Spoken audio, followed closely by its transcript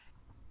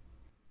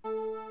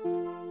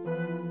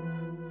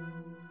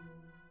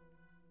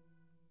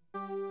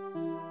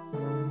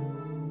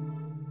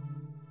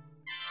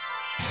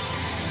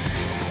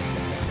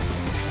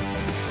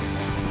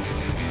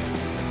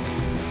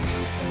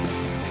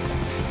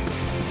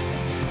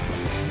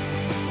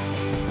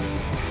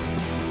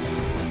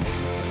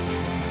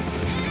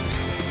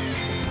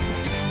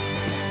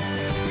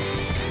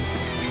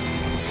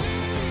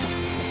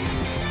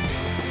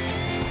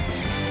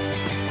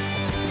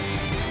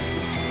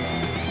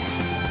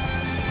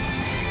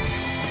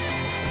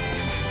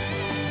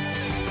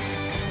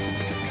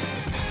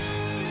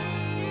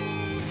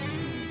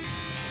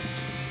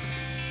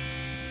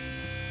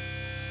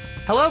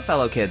Hello,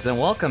 fellow kids, and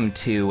welcome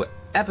to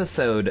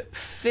episode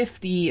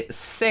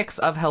 56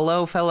 of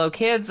Hello, Fellow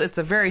Kids. It's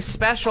a very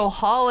special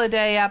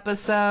holiday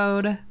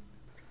episode.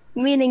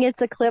 Meaning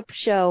it's a clip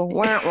show.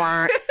 Wah,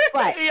 wah.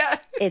 But Yeah.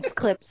 it's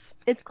clips.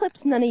 It's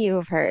clips none of you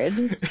have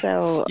heard.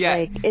 So,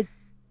 Yeah.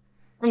 it's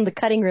from the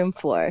cutting room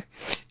floor.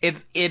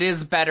 It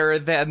is better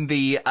than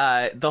the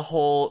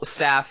whole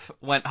staff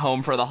went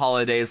home for the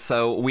holidays,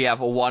 so we have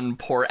one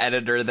poor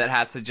editor that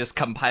has to just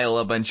compile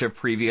a bunch of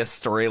previous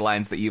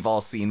storylines that you've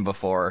all seen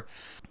before.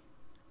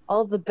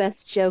 All the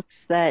best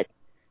jokes that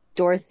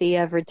Dorothy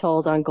ever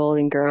told on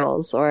Golden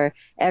Girls, or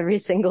every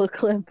single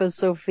clip of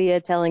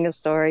Sophia telling a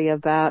story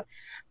about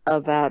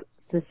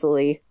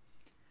Sicily.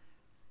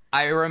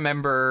 I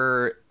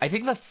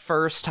think the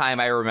first time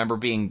I remember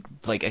being,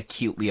 like,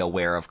 acutely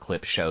aware of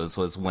clip shows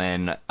was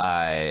when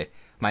my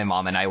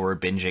mom and I were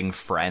binging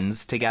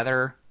Friends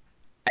together.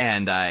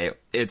 And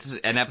it's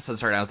an episode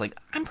started, and I was like,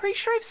 I'm pretty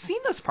sure I've seen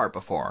this part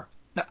before.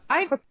 No,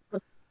 I've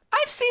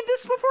seen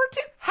this before,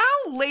 too.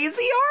 How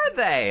lazy are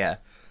they?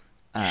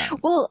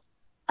 Well,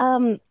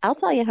 I'll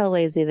tell you how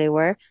lazy they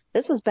were.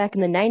 This was back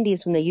in the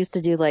 90s when they used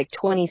to do like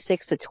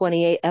 26 to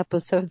 28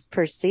 episodes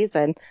per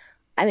season.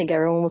 I think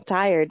everyone was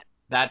tired.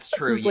 That's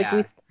true, Like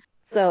yeah.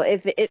 So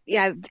if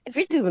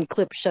you're doing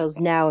clip shows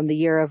now in the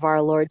year of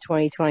our Lord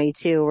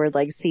 2022, where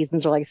like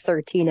seasons are like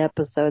 13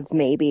 episodes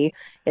maybe,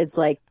 it's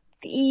like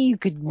you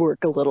could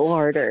work a little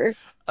harder.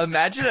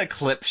 Imagine a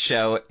clip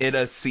show in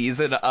a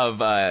season of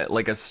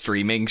like a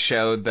streaming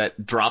show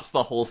that drops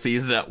the whole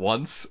season at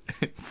once.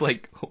 It's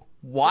like,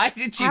 why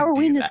did you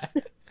do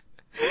that?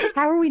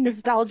 How are we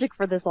nostalgic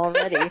for this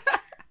already?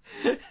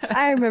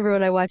 I remember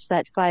when I watched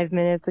that 5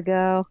 minutes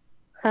ago.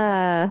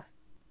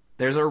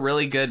 There's a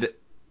really good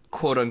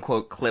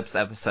quote-unquote clips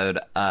episode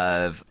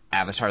of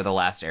Avatar: The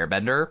Last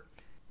Airbender.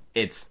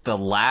 It's the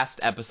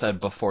last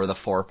episode before the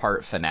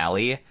 4-part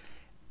finale,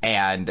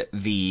 and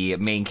the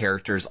main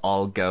characters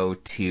all go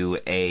to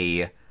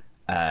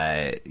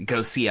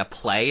go see a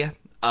play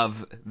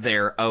of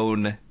their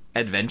own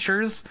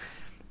adventures.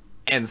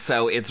 And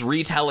so it's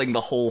retelling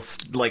the whole,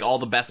 like, all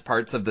the best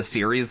parts of the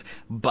series,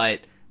 but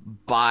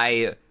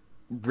by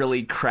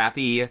really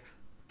crappy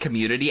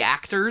community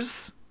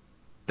actors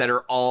that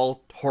are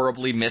all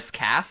horribly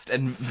miscast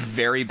and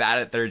very bad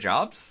at their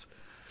jobs.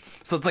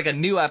 So it's like a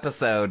new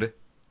episode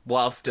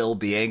while still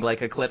being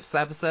like a clips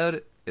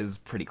episode is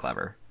pretty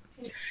clever.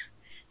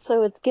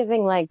 So it's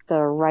giving like the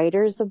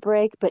writers a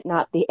break, but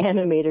not the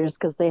animators,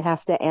 because they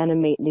have to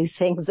animate new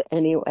things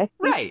anyway.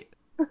 Right.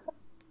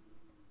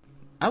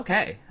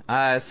 Okay.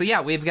 So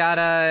yeah, we've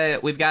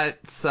got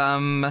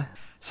some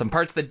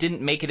parts that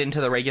didn't make it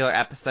into the regular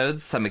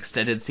episodes, some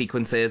extended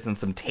sequences and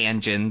some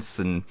tangents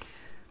and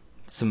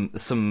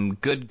some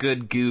good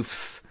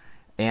goofs,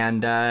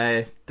 and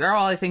they're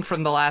all, I think,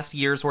 from the last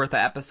year's worth of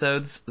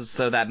episodes,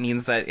 so that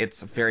means that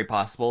it's very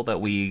possible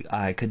that we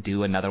could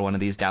do another one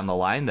of these down the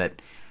line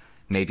that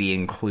maybe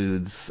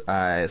includes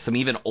some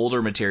even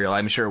older material.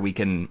 I'm sure we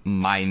can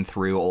mine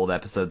through old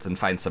episodes and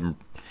find some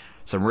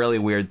really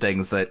weird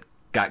things that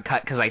got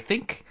cut, because I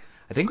think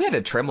we had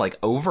to trim like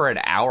over an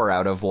hour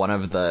out of one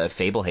of the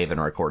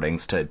Fablehaven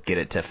recordings to get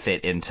it to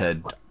fit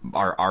into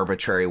our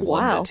arbitrary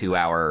 1 to 2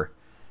 hour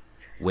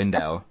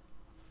window.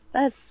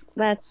 That's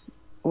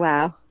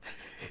wow.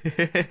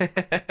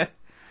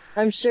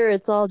 I'm sure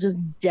it's all just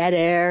dead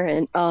air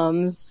and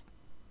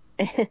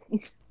and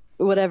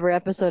whatever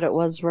episode it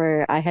was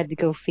where I had to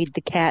go feed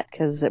the cat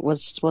because it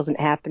just wasn't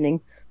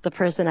happening. The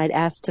person I'd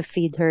asked to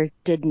feed her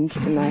didn't,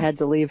 and I had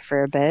to leave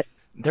for a bit.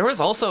 There was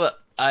also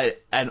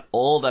an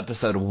old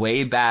episode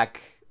way back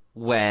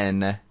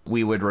when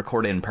we would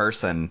record in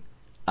person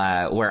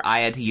where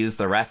I had to use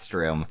the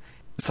restroom.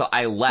 So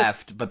I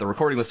left, but the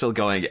recording was still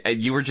going,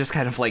 and you were just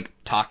kind of, like,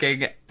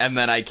 talking, and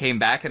then I came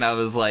back, and I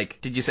was like,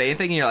 did you say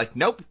anything? And you're like,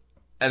 nope.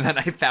 And then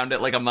I found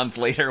it, like, a month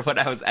later when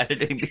I was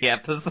editing the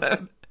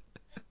episode.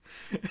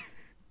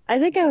 I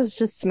think I was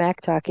just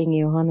smack-talking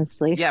you,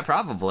 honestly. Yeah,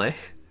 probably.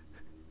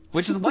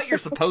 Which is what you're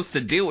supposed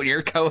to do when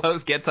your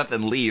co-host gets up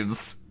and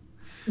leaves.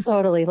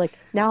 Totally. Like,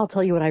 now I'll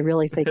tell you what I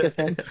really think of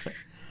him.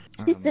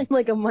 And,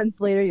 like, a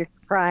month later, you're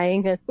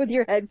crying with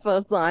your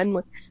headphones on.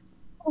 Like,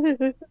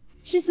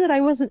 she said I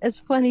wasn't as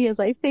funny as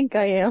I think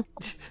I am.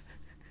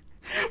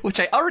 Which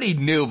I already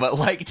knew, but,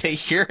 like, to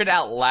hear it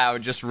out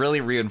loud just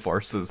really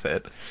reinforces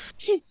it.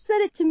 She said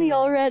it to me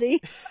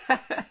already.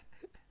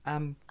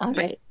 All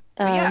right.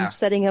 yeah.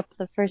 Setting up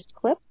the first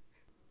clip.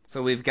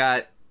 So we've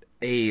got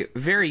a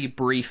very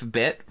brief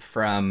bit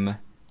from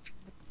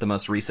the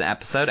most recent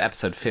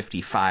episode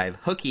 55,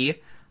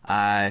 Hooky,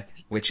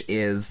 which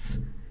is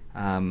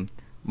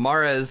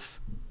Mara's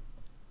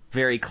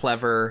very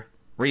clever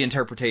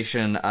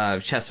reinterpretation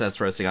of chestnuts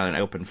roasting on an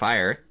open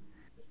fire.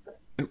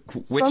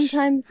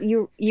 Sometimes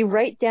you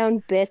write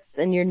down bits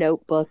in your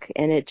notebook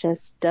and it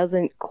just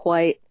doesn't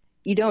quite,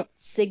 you don't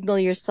signal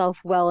yourself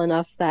well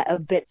enough that a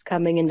bit's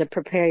coming in to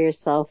prepare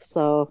yourself,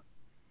 so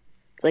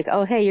it's like,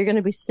 oh hey, you're going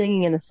to be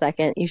singing in a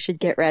second, you should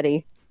get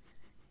ready.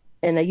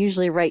 And I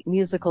usually write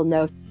musical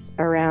notes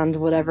around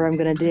whatever I'm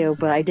going to do,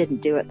 but I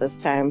didn't do it this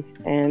time.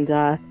 And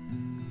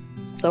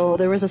So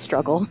there was a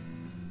struggle.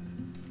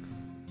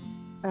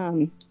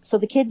 So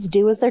the kids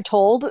do as they're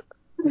told.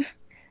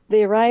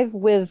 They arrive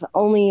with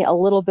only a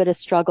little bit of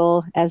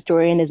struggle, as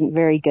Dorian isn't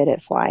very good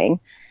at flying.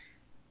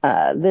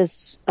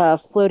 This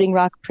floating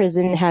rock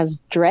prison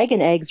has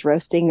dragon eggs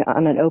roasting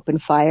on an open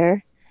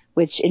fire,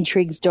 which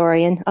intrigues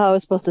Dorian. Oh, I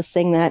was supposed to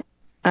sing that.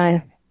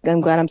 I'm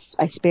glad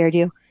I spared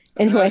you.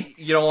 Anyway.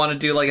 You don't want to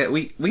do like a...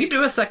 We can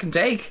do a second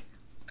take.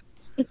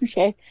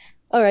 Okay.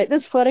 All right.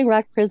 This floating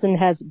rock prison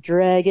has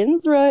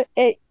dragons.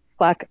 Hey,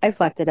 fuck. I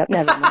fucked it up.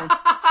 Never mind.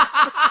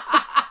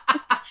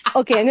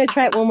 Okay, I'm going to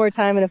try it one more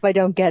time, and if I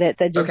don't get it,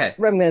 then I'm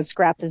going to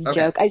scrap this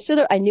joke.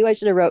 I knew I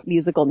should have wrote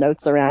musical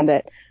notes around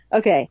it.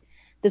 Okay.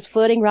 This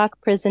floating rock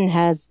prison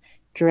has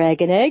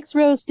dragon eggs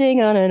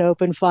roasting on an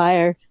open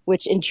fire,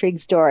 which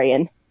intrigues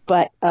Dorian.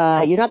 But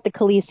you're not the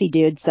Khaleesi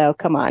dude, so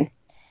come on.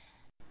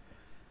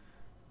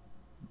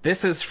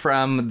 This is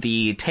from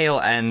the tail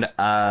end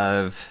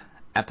of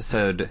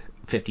episode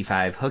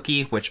 55,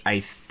 Hooky, which I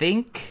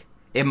think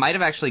it might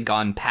have actually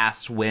gone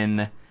past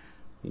when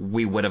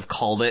we would have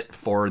called it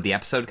for the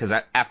episode, because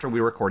after we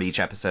record each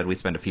episode, we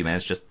spend a few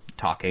minutes just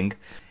talking,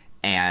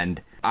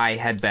 and I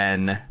had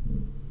been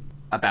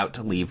about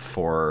to leave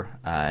for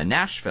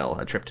Nashville,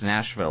 a trip to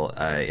Nashville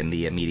in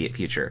the immediate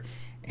future,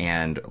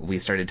 and we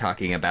started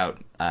talking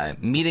about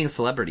meeting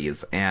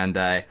celebrities,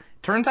 and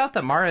turns out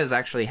that Mara has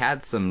actually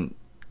had some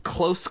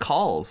close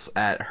calls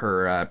at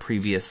her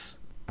previous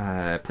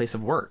place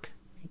of work.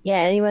 Yeah,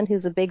 anyone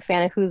who's a big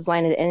fan of Whose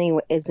Line It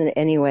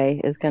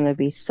Anyway is going to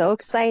be so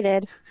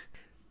excited.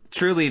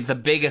 Truly the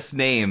biggest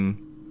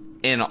name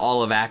in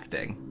all of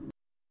acting.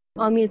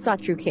 Well, I mean, it's not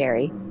Drew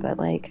Carey, but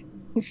like,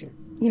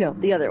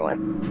 the other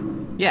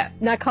one. Yeah.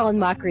 Not Colin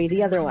Mockery,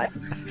 the other one.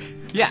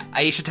 Yeah,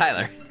 Aisha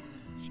Tyler.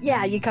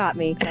 Yeah, you caught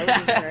me.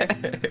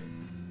 That was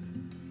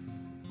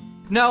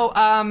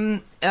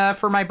No,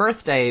 for my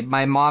birthday,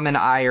 my mom and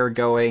I are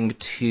going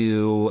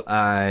to,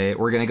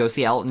 we're going to go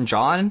see Elton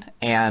John,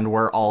 and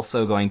we're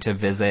also going to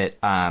visit,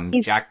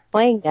 He's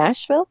playing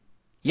Nashville?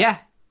 Yeah.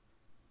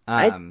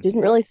 I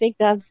didn't really think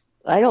that.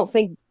 I don't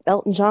think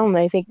Elton John,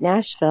 I think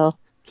Nashville.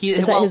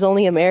 Is that his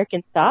only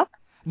American stop?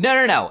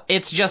 No.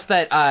 It's just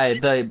that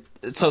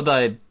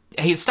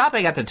he's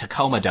stopping at the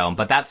Tacoma Dome,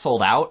 but that's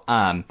sold out.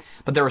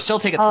 But there were still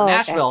tickets for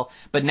Nashville. Okay.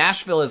 But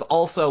Nashville is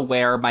also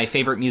where my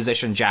favorite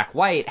musician Jack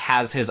White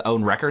has his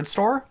own record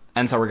store,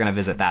 and so we're going to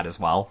visit that as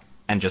well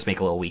and just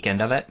make a little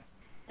weekend of it.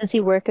 Does he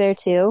work there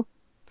too?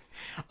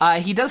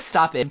 He does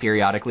stop in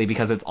periodically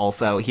because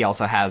he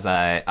also has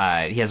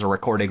a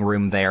recording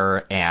room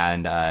there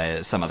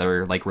and some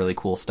other like really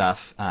cool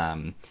stuff.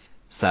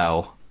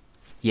 So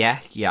yeah,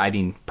 I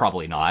mean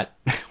probably not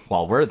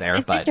while we're there,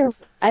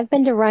 I've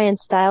been to Ryan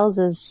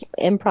Stiles'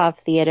 improv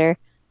theater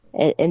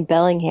in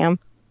Bellingham.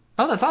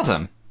 Oh, that's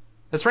awesome.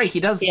 That's right. He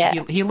does.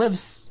 Yeah. He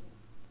lives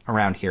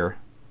around here.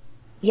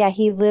 Yeah,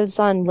 he lives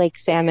on Lake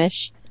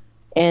Samish.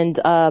 And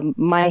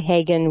My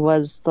Hagen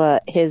was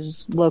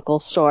his local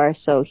store,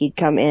 so he'd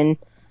come in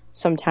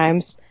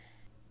sometimes.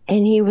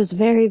 And he was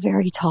very,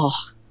 very tall.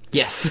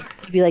 Yes.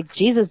 He'd be like,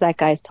 Jesus, that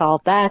guy's tall.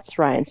 That's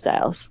Ryan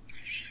Stiles.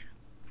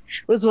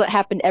 Was what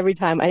happened every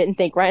time. I didn't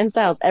think Ryan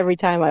Stiles every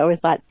time. I always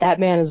thought, that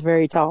man is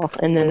very tall.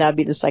 And then that'd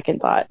be the second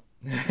thought.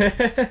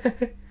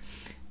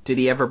 Did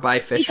he ever buy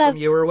fish from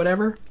you or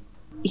whatever?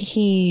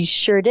 He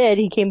sure did.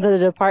 He came to the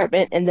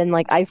department, and then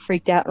I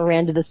freaked out and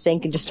ran to the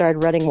sink and just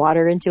started running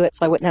water into it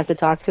so I wouldn't have to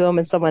talk to him,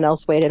 and someone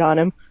else waited on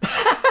him.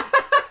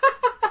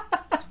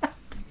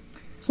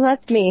 So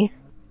that's me.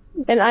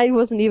 And I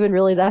wasn't even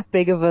really that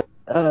big of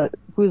a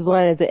Whose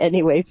Line Is It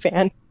Anyway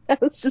fan.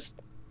 That was just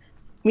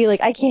me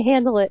I can't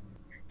handle it.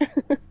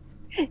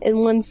 And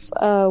once,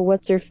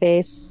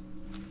 what's-her-face,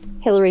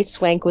 Hilary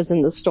Swank was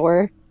in the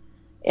store,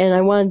 and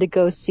I wanted to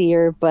go see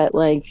her, but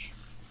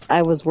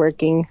I was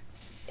working.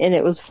 And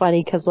it was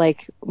funny because,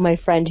 my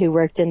friend who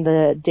worked in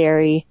the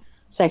dairy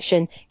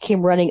section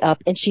came running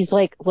up, and she's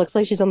looks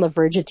like she's on the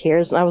verge of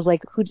tears. And I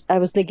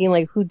was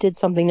thinking, who did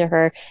something to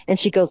her? And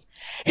she goes,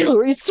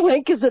 Hilary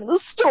Swank is in the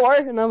store.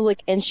 And I'm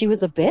like, and she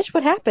was a bitch?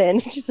 What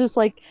happened? She's just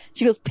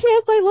she goes,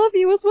 P.S. I Love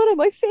You was one of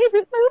my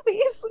favorite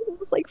movies. And I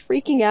was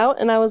freaking out.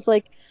 And I was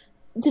like,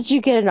 did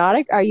you get an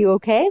autograph? Are you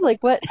okay?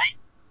 What?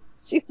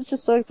 She was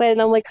just so excited.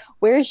 And I'm like,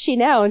 where is she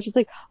now? And she's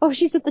like, oh,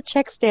 she's at the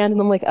check stand. And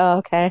I'm like, oh,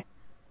 okay.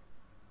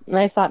 And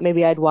I thought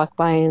maybe I'd walk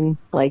by and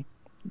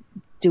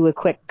do a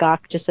quick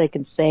gawk just so I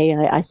could say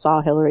I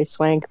saw Hilary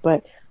Swank.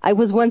 But I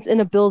was once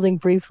in a building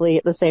briefly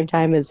at the same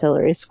time as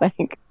Hilary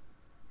Swank.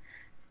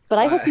 But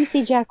I hope you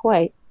see Jack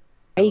White.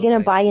 Are you going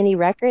to buy any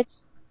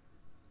records?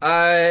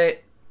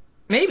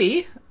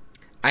 Maybe.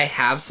 I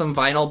have some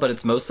vinyl, but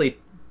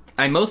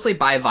I mostly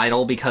buy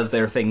vinyl because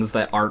they're things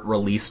that aren't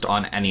released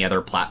on any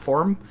other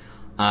platform.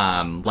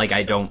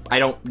 I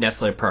don't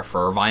necessarily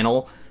prefer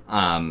vinyl.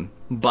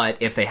 But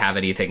if they have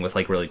anything with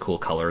really cool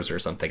colors or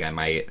something, I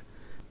might.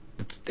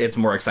 It's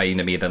more exciting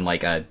to me than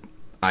a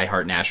I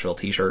Heart Nashville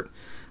t-shirt.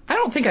 I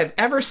don't think I've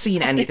ever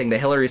seen anything that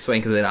Hilary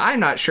Swank is in. I'm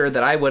not sure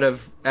that I would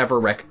have ever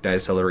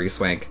recognized Hilary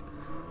Swank.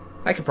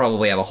 I could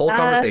probably have a whole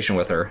conversation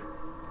with her.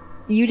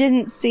 You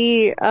didn't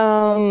see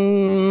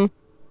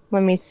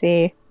Let me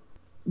see.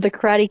 The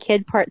Karate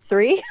Kid Part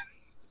 3?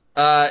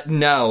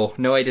 No,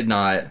 I did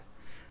not.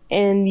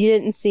 And you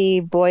didn't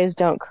see Boys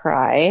Don't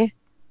Cry?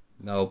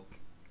 Nope.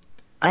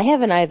 I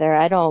haven't either.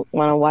 I don't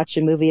want to watch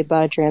a movie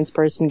about a trans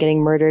person getting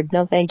murdered.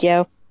 No, thank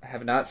you. I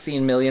have not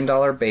seen Million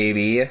Dollar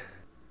Baby.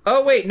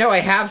 Oh, wait, no, I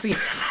have seen...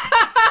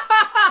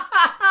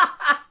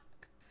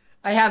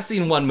 I have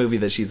seen one movie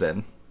that she's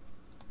in.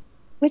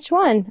 Which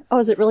one? Oh,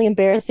 is it really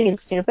embarrassing and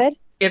stupid?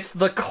 It's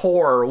The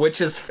Core, which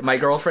is my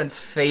girlfriend's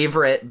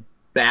favorite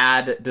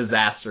bad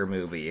disaster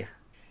movie.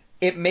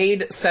 It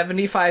made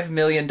 $75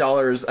 million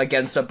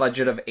against a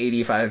budget of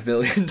 $85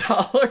 million.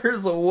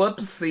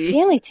 Whoopsie.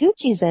 Stanley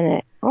Tucci's in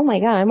it. Oh my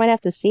god, I might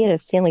have to see it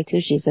if Stanley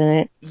Tucci's in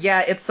it.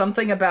 Yeah, it's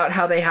something about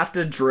how they have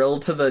to drill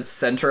to the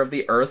center of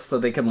the Earth so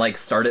they can, like,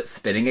 start it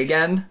spinning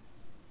again.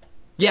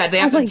 Yeah, they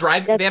have to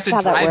drive. They have to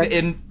drive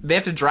in. They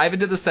have to drive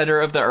into the center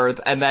of the Earth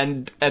and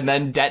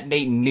then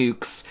detonate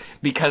nukes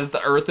because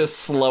the Earth is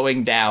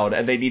slowing down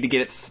and they need to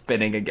get it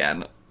spinning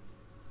again.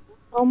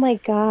 Oh my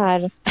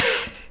god.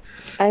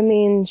 I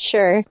mean,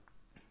 sure.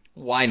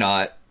 Why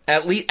not?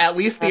 At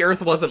least the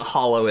Earth wasn't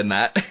hollow in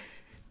that.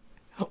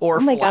 Or oh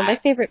my flat. god, my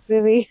favorite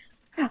movie.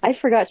 I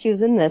forgot she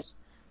was in this,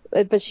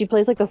 but she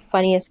plays like the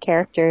funniest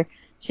character.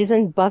 She's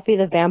in Buffy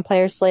the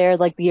Vampire Slayer,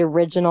 like the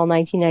original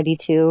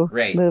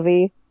 1992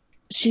 movie.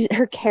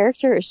 Her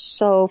character is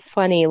so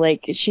funny.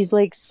 Like, she's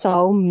like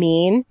so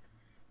mean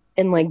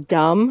and like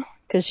dumb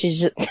because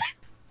she's just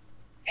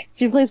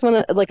she plays one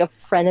of like a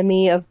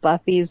frenemy of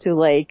Buffy's who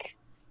like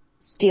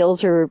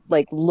steals her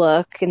like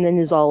look and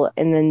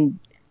then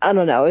I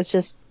don't know.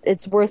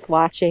 It's worth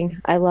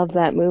watching. I love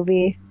that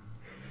movie.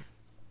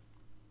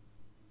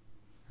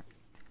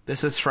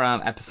 This is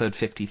from episode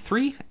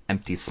 53,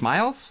 Empty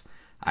Smiles.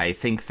 I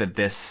think that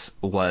this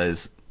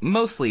was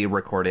mostly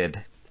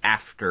recorded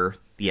after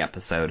the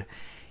episode,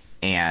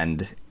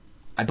 and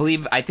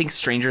I think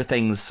Stranger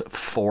Things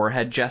 4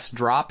 had just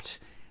dropped,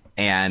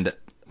 and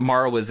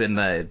Mara was in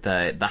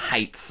the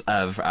heights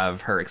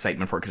of her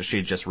excitement for it because she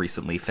had just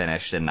recently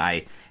finished, and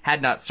I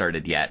had not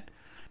started yet.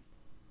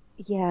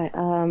 Yeah,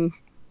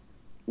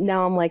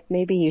 now I'm like,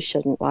 maybe you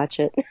shouldn't watch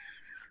it.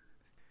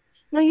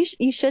 No,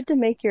 you should to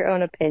make your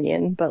own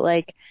opinion, but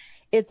like,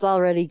 it's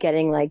already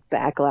getting like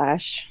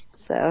backlash,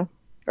 so...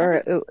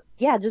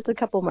 yeah, just a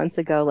couple months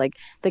ago, like,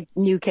 the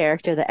new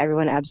character that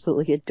everyone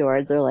absolutely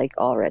adored, they're, like,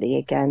 already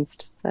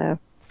against, so...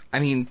 I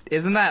mean,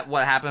 isn't that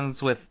what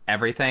happens with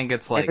everything?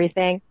 It's like...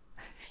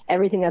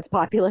 Everything that's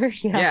popular,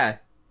 yeah.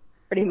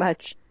 Pretty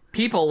much.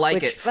 People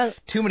like it.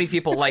 Too many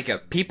people like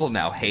it. People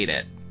now hate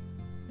it.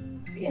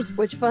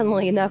 Which,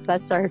 funnily enough,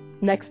 that's our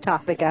next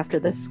topic after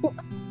this one.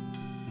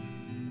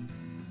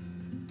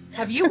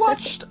 Have you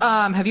watched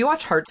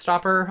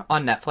Heartstopper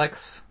on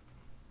Netflix?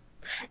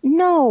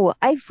 No,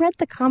 I've read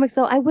the comics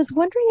though. I was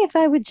wondering if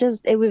I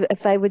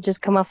would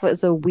just come off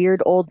as a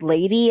weird old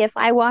lady if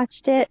I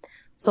watched it,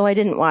 so I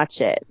didn't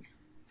watch it.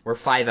 We're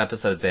 5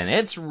 episodes in.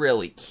 It's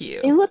really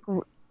cute. They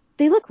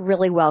look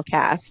really well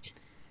cast.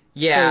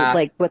 Yeah, for,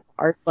 like, what the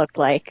art looked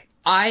like.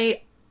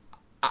 I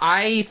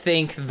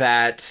think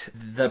that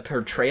the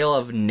portrayal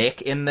of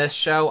Nick in this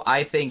show,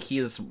 I think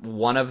he's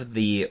one of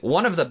the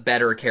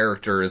better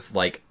characters,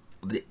 like,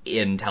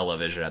 in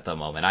television at the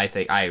moment. I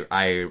think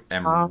I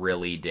am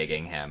really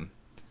digging him.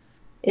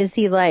 Is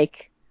he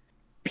like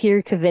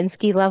Peter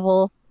Kavinsky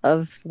level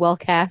of well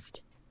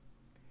cast?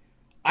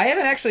 I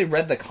haven't actually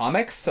read the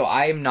comics, so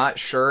I'm not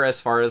sure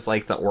as far as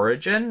like the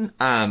origin.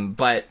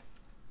 But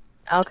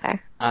okay.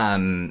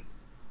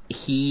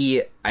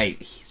 He's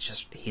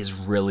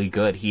really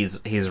good.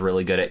 He's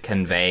really good at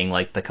conveying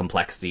like the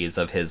complexities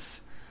of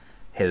his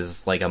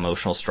like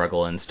emotional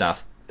struggle and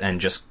stuff,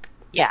 and just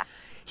yeah.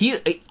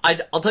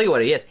 I'll tell you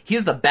what he is.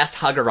 He's the best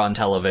hugger on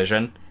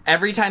television.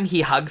 Every time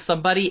he hugs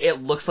somebody,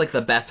 it looks like the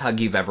best hug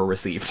you've ever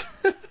received.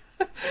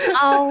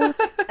 Oh,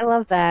 I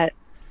love that.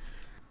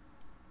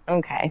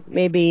 Okay,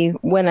 maybe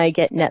when I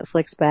get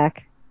Netflix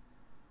back.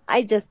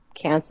 I just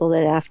canceled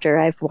it after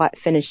I've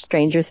finished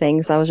Stranger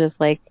Things. I was just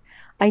like,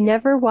 I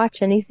never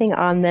watch anything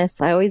on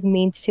this. I always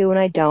mean to and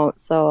I don't.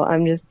 So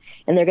and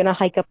they're going to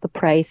hike up the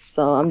price.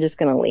 So I'm just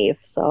going to leave.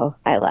 So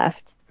I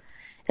left.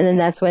 And then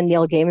that's when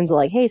Neil Gaiman's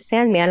like, hey,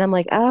 Sandman. I'm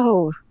like,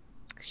 oh,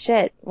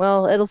 shit.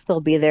 Well, it'll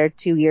still be there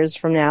 2 years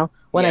from now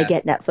when I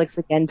get Netflix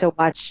again to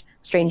watch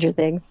Stranger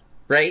Things.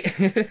 Right.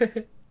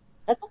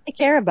 That's all I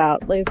care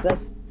about. Like,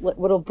 that's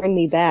what'll bring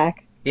me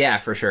back. Yeah,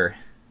 for sure.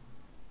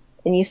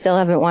 And you still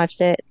haven't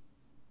watched it?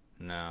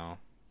 No.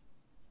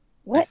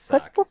 What's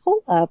the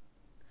hold up?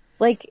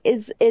 Like,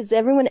 is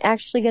everyone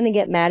actually going to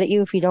get mad at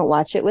you if you don't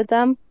watch it with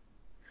them?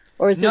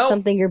 Or is this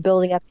something you're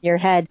building up in your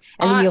head,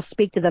 and then you'll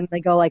speak to them and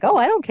they go like, oh,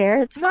 I don't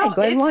care. It's fine.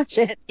 Go ahead and watch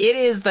it. It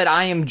is that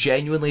I am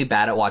genuinely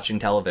bad at watching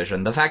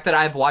television. The fact that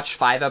I've watched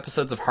 5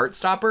 episodes of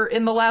Heartstopper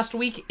in the last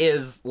week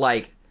is,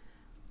 like...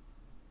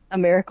 a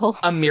miracle?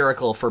 A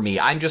miracle for me.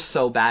 I'm just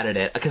so bad at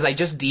it, because I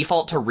just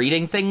default to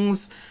reading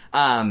things,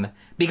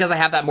 because I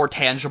have that more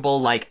tangible,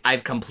 like,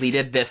 I've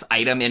completed this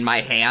item in my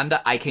hand,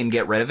 I can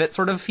get rid of it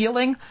sort of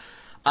feeling.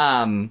 Or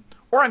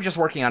I'm just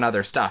working on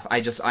other stuff.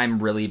 I'm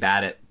really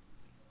bad at...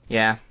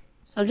 Yeah.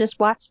 So just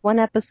watch one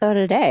episode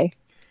a day.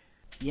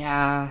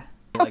 Yeah.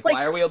 Like,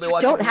 why are we only you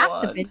watching don't have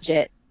one? to binge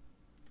it.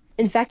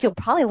 In fact, you'll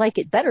probably like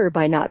it better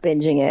by not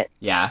binging it.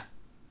 Yeah.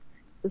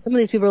 Some of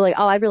these people are like,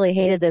 oh, I really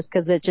hated this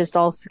because it just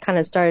all kind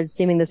of started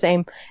seeming the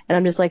same. And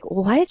I'm just like,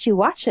 well, why did you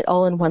watch it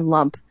all in one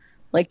lump?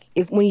 Like,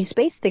 when you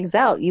space things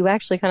out, you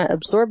actually kind of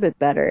absorb it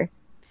better.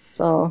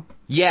 So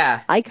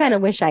Yeah. I kind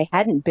of wish I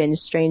hadn't binged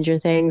Stranger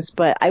Things,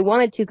 but I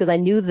wanted to because I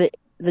knew that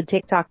the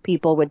TikTok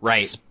people would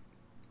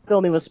fill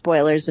me with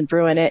spoilers and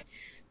ruin it.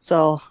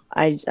 So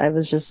I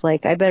was just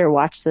like, I better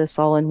watch this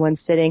all in one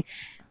sitting.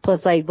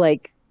 Plus, I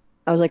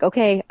was like,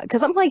 okay,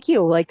 because I'm like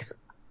you, like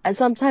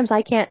sometimes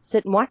I can't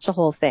sit and watch the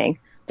whole thing.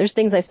 There's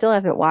things I still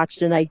haven't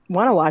watched and I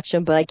want to watch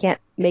them, but I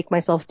can't make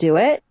myself do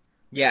it.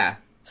 Yeah.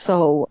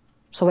 So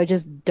I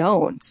just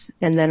don't.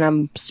 And then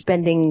I'm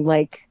spending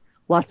like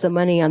lots of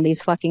money on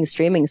these fucking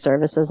streaming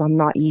services I'm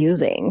not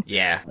using.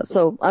 Yeah.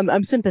 So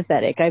I'm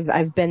sympathetic.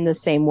 I've been the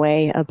same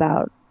way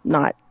about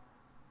not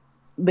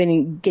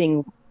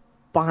getting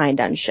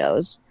behind on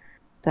shows.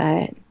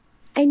 But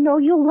I know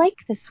you'll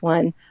like this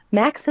one.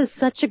 Max has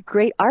such a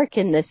great arc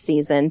in this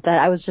season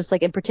that I was just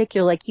like, in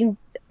particular, like, you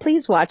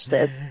please watch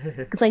this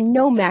because I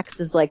know Max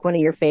is like one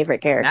of your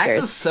favorite characters.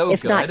 Max is so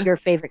if good. not your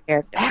favorite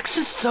character. Max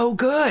is so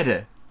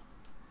good.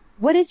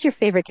 What is your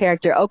favorite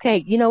character?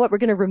 Okay, you know what? We're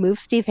gonna remove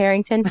Steve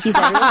Harrington. He's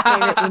everyone's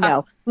favorite. We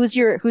know. Who's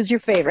your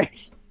favorite?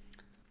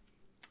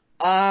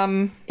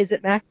 Is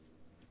it Max?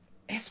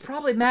 It's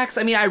probably Max.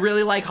 I mean, I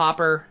really like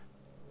Hopper.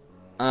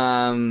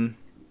 Not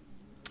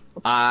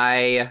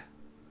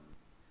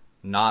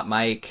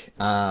Mike.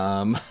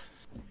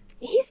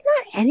 He's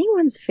not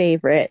anyone's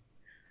favorite.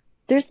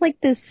 There's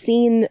like this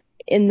scene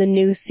in the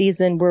new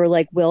season where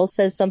like Will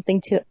says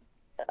something to,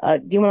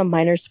 do you want a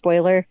minor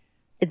spoiler?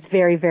 It's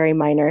very, very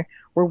minor.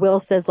 Where Will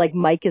says like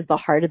Mike is the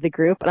heart of the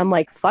group. And I'm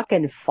like,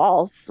 fucking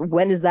false.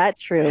 When is that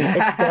true?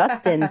 It's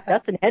Dustin.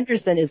 Dustin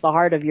Henderson is the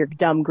heart of your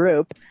dumb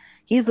group.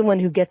 He's the one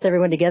who gets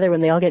everyone together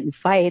when they all get in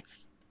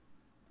fights.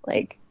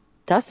 Like,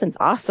 Dustin's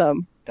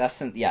awesome.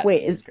 Dustin, yeah. Wait,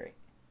 Dustin's great.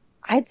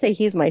 I'd say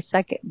he's my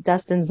second.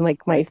 Dustin's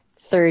like my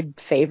third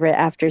favorite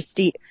after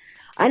Steve.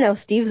 I know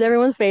Steve's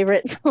everyone's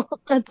favorite. So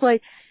that's why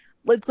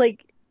it's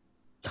like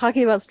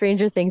talking about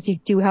Stranger Things. You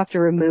do have to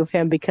remove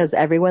him because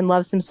everyone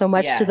loves him so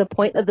much to the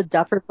point that the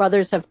Duffer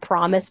Brothers have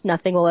promised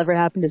nothing will ever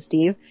happen to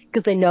Steve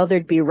because they know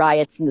there'd be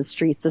riots in the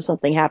streets if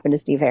something happened to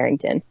Steve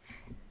Harrington.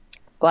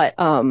 But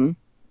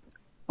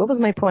what was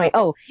my point?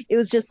 Oh, it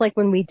was just like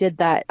when we did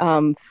that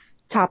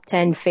top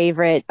 10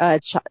 favorite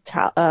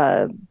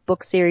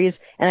book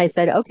series, and I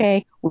said,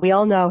 okay, we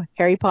all know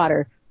Harry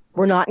Potter.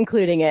 We're not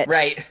including it.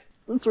 Right.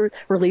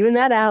 We're leaving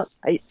that out.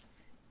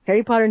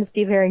 Harry Potter and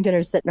Steve Harrington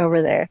are sitting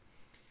over there.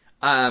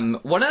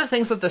 One of the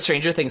things with the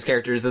Stranger Things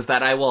characters is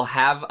that I will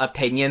have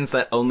opinions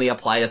that only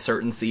apply to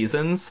certain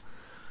seasons.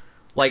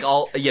 Like,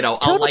 Totally.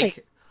 I'll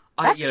like...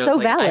 That's so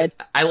valid.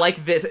 I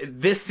like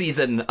this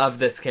season of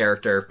this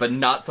character, but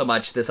not so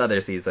much this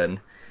other season.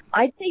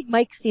 I'd say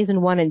Mike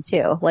season 1 and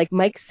 2. Like,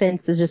 Mike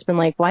since has just been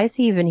like, why is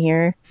he even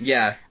here?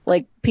 Yeah.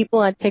 Like, people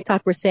on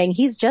TikTok were saying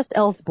he's just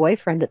Elle's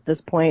boyfriend at this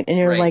point, and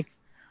you're like,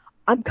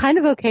 I'm kind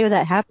of okay with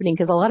that happening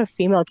because a lot of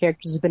female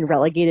characters have been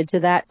relegated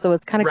to that, so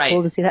it's kind of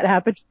cool to see that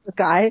happen to the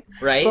guy.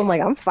 Right. So I'm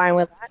like, I'm fine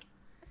with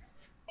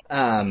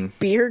that.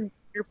 Be your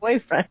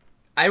boyfriend.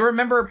 I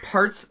remember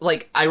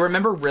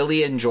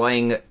really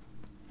enjoying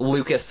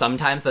Lucas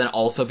sometimes, then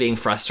also being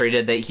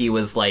frustrated that he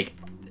was like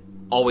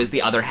always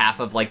the other half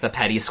of like the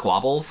petty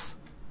squabbles.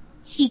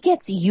 He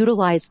gets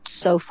utilized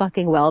so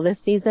fucking well this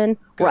season.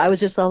 Where I was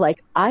just all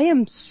like, I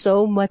am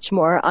so much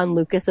more on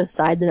Lucas's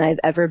side than I've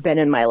ever been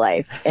in my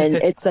life, and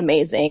it's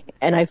amazing,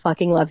 and I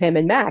fucking love him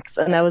and Max.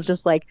 And I was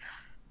just like,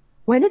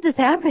 when did this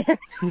happen?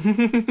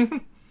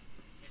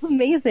 It's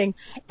amazing.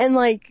 And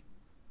like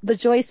the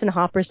Joyce and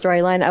Hopper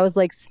storyline, I was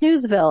like,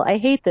 Snoozeville, I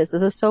hate this.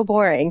 This is so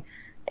boring.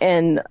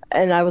 And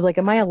I was like,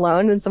 am I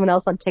alone? And someone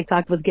else on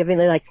TikTok was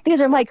they're like,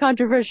 these are my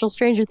controversial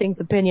Stranger Things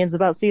opinions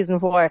about season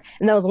 4.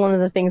 And that was one of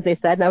the things they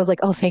said. And I was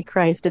like, oh, thank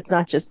Christ, it's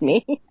not just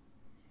me.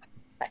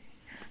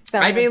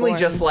 I mainly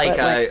just like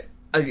a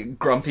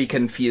grumpy,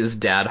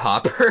 confused dad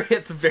Hopper.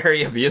 It's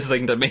very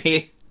amusing to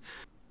me.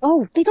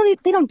 Oh, they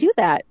don't do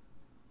that.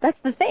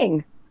 That's the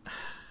thing.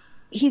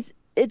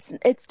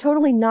 It's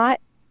totally not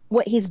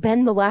what he's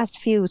been the last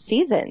few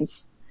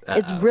seasons. Uh-oh.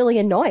 It's really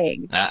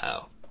annoying.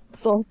 Uh-oh.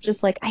 So I'm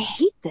just like, I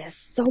hate this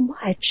so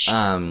much.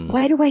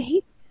 Why do I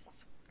hate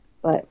this?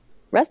 But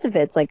rest of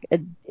it's like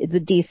it's a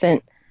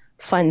decent,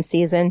 fun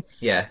season.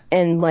 Yeah.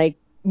 And like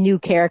new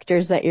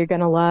characters that you're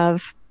gonna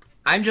love.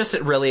 I'm just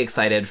really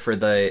excited for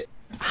the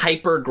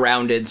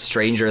hyper-grounded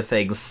Stranger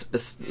Things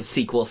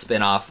sequel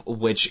spinoff,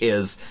 which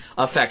is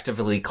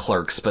effectively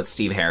Clerks, but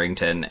Steve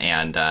Harrington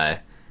and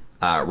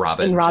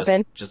Robin. And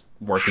Robin. Just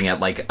working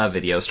at like a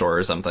video store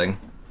or something.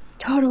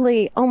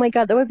 Totally. Oh my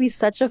god, that would be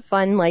such a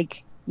fun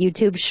like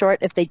YouTube short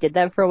if they did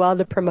that for a while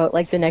to promote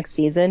like the next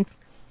season.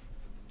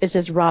 It's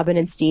just Robin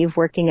and Steve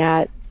working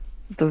at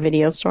the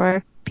video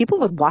store.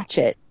 People would watch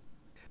it.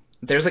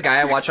 There's a guy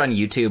I watch on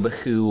YouTube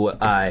who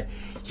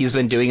he's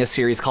been doing a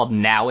series called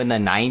Now in the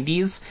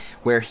 90s,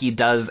 where he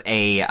does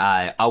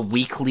a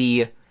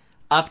weekly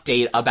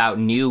update about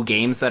new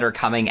games that are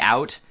coming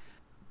out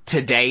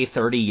today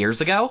 30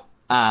 years ago.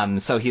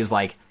 So he's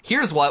like,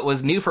 here's what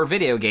was new for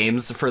video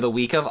games for the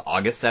week of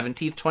August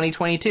 17th,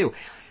 2022.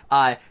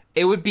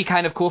 It would be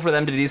kind of cool for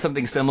them to do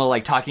something similar,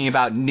 like talking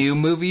about new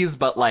movies,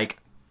 but like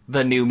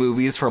the new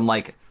movies from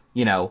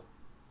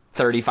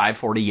 35,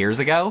 40 years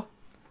ago.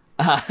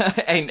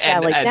 And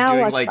now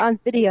doing what's on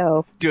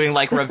video. Doing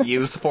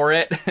reviews for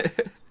it.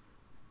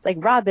 It's like,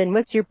 Robin,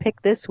 what's your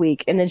pick this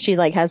week? And then she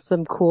has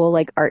some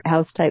cool art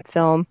house type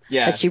film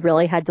that she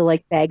really had to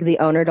beg the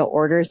owner to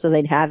order so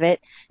they'd have it.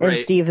 And right.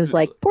 Steve is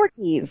like,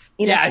 Porky's.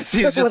 He's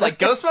just like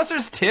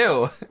Ghostbusters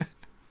 2.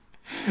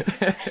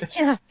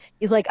 Yeah.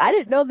 He's like, I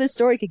didn't know this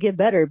story could get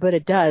better, but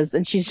it does.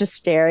 And she's just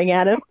staring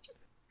at him.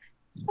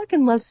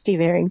 Fucking love Steve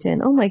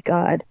Arrington. Oh my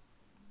God.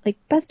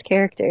 Best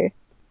character.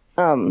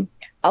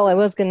 I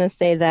was going to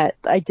say that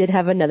I did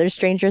have another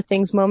Stranger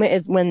Things moment.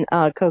 It's when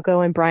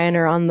Coco and Brian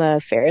are on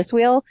the Ferris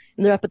wheel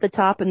and they're up at the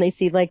top and they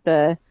see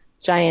the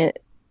giant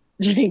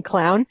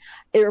clown.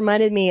 It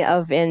reminded me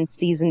of in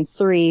season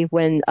 3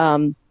 when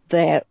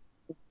the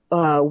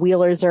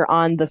Wheelers are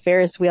on the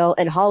Ferris wheel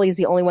and Holly's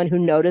the only one who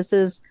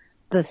notices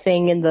the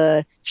thing in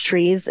the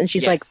trees and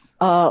she's like,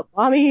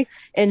 Mommy,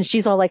 and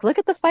she's all like, look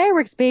at the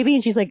fireworks, baby,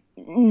 and she's like,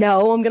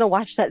 no, I'm going to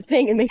watch that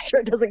thing and make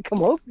sure it doesn't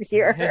come over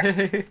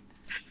here.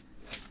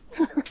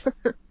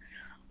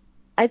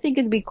 I think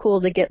it'd be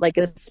cool to get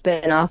a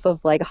spin-off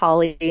of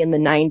Holly in the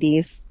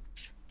 90s,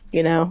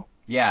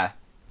 Yeah.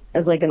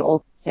 as an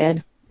old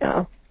kid.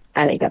 I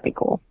think that'd be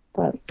cool.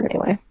 But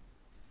anyway.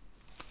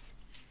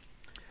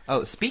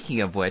 Oh,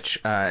 speaking of which,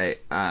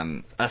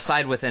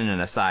 aside within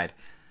an aside,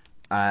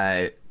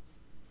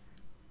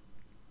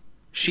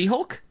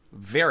 She-Hulk,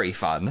 very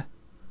fun.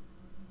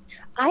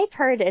 I've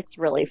heard it's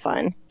really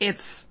fun.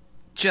 It's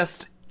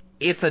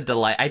a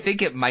delight. I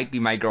think it might be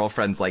my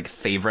girlfriend's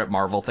favorite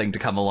Marvel thing to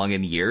come along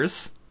in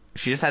years.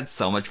 She just had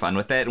so much fun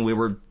with it, and we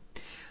were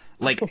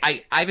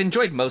I've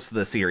enjoyed most of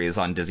the series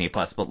on Disney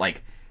Plus, but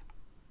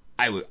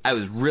I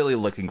was really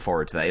looking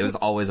forward to that. It was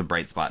always a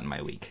bright spot in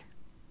my week.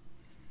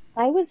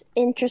 I was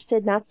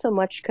interested not so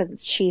much because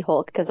it's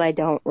She-Hulk, because I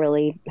don't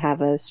really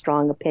have a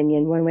strong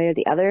opinion one way or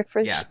the other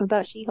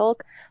about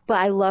She-Hulk, but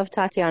I love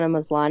Tatiana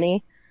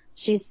Maslany.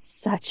 She's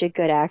such a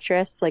good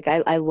actress.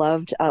 I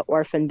loved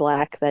Orphan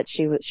Black that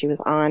she was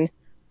on.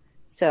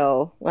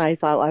 So when I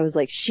saw, I was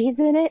like, she's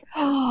in it?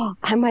 Oh,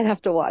 I might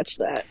have to watch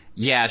that.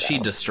 Yeah, so. She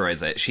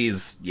destroys it.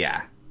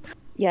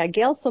 Yeah,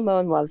 Gail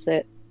Simone loves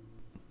it.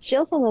 She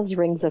also loves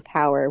Rings of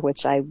Power,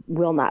 which I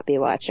will not be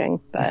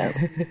watching, but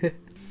I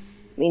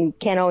mean,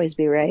 can't always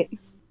be right.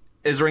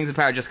 Is Rings of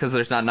Power just because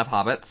there's not enough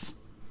hobbits?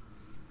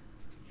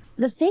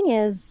 The thing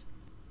is,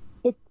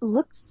 it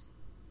looks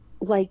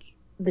like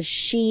the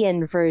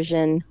Sheehan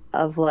version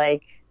of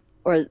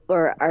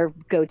or our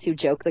go-to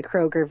joke, the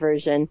Kroger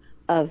version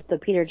of the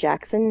Peter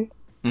Jackson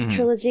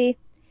trilogy.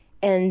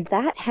 And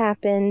that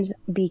happened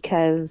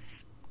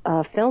because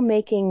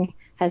filmmaking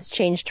has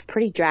changed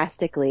pretty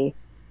drastically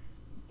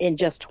in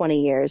just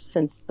 20 years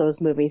since those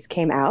movies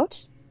came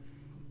out.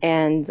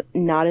 And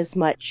not as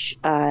much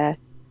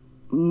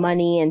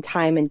money and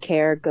time and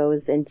care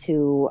goes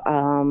into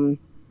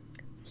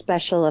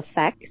special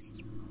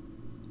effects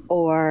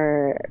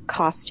or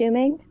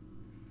costuming,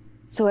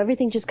 so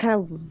everything just kind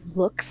of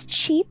looks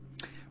cheap.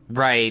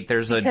 Right,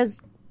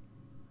 because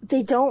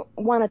they don't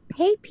want to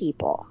pay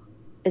people.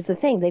 Is the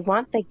thing. They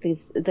want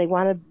they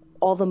want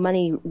all the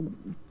money,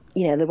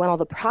 they want all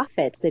the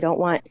profits. They don't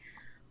want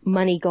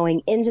money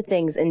going into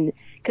things, and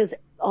because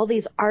all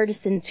these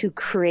artisans who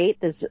create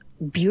this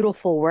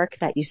beautiful work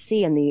that you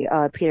see in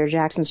the Peter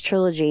Jackson's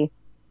trilogy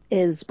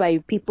is by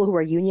people who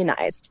are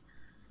unionized,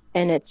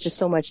 and it's just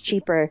so much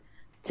cheaper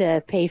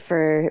to pay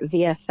for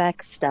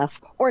VFX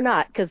stuff, or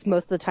not, because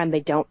most of the time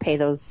they don't pay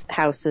those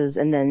houses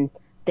and then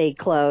they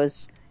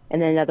close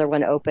and then another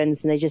one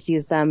opens and they just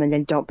use them and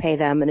then don't pay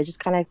them, and it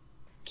just kind of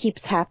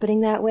keeps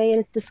happening that way,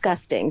 and it's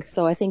disgusting.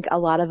 So I think a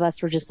lot of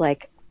us were just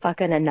like,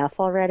 fucking enough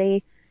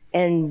already,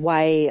 and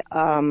why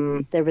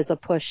there was a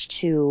push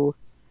to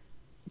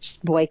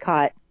just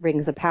boycott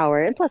Rings of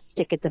Power, and plus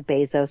stick it to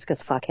Bezos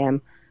because fuck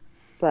him.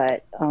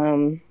 But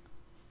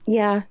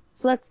yeah,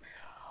 so that's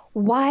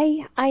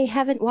why I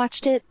haven't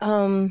watched it.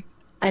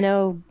 I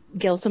know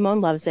Gail Simone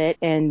loves it,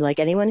 and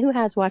anyone who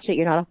has watched it,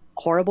 you're not a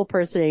horrible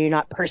person and you're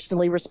not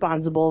personally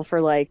responsible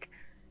for the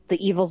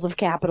evils of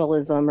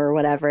capitalism or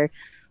whatever.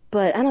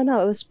 But I don't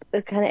know, it was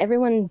kind of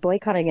everyone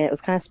boycotting it. It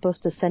was kind of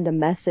supposed to send a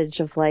message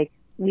of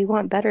we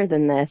want better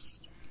than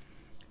this.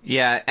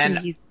 Yeah,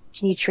 and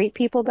can you treat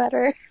people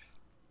better?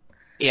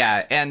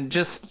 Yeah, and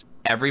just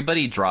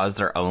everybody draws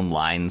their own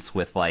lines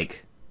with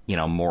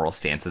moral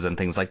stances and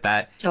things like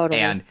that.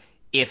 Totally. And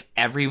if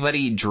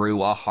everybody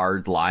drew a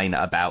hard line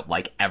about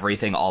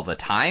everything all the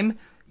time,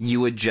 you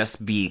would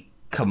just be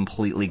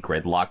completely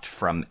gridlocked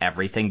from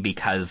everything,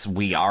 because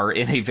we are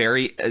in a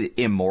very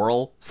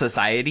immoral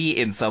society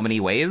in so many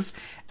ways.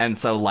 And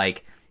so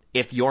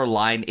if your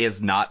line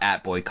is not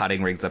at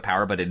boycotting Rings of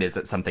Power, but it is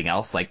at something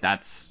else, like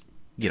that's,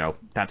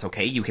 that's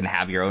okay. You can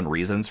have your own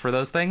reasons for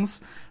those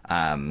things.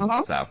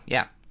 So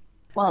yeah.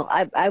 Well,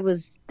 I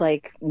was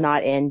like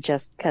not in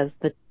just because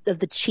of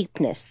the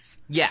cheapness.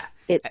 Yeah.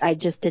 I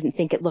just didn't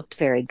think it looked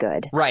very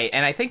good. Right,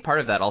 and I think part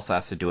of that also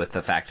has to do with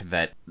the fact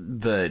that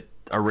the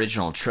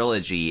original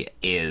trilogy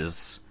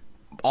is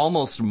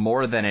almost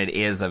more than it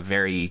is a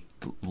very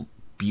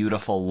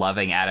beautiful,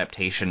 loving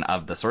adaptation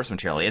of the source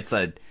material. It's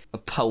a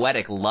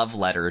poetic love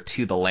letter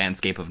to the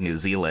landscape of New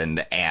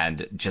Zealand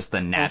and just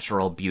the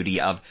natural beauty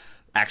of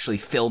actually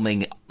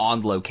filming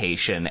on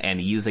location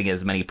and using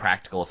as many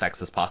practical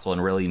effects as possible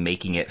and really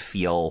making it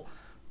feel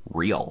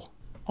real.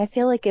 I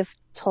feel like if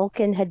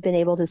Tolkien had been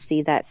able to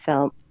see that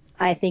film,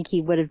 I think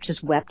he would have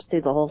just wept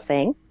through the whole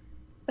thing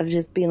of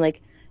just being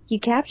like, you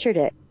captured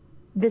it.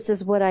 This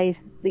is what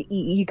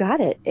you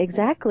got it.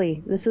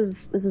 Exactly. This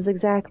is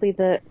exactly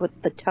the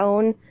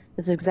tone.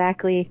 This is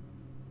exactly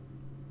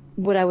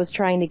what I was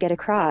trying to get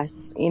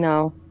across.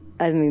 I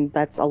mean,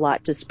 that's a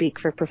lot to speak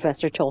for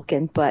Professor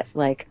Tolkien, but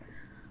like,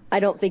 I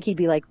don't think he'd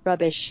be like,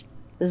 rubbish.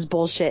 This is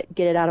bullshit.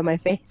 Get it out of my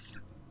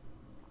face.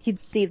 He'd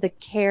see the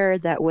care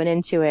that went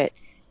into it.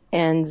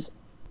 And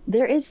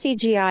there is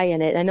CGI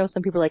in it. I know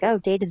some people are like, oh,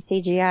 dated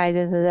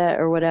CGI,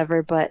 or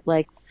whatever, but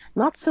like,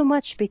 not so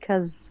much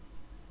because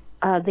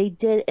they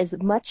did as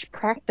much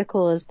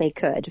practical as they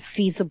could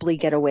feasibly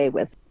get away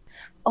with.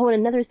 Oh, and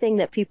another thing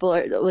that people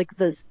are like,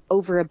 this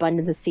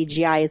overabundance of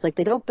CGI is like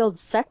they don't build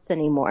sets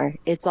anymore.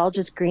 It's all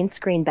just green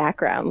screen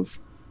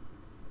backgrounds.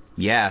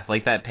 Yeah,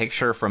 like that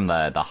picture from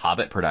the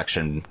Hobbit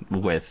production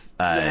with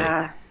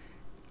Ian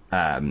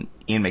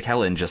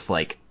McKellen just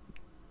like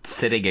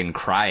sitting and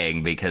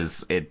crying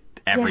because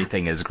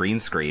everything is green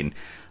screen.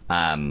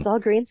 It's all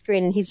green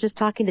screen, and he's just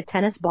talking to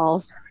tennis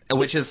balls.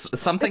 Which is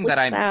something that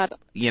I'm, sad.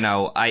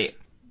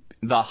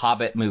 The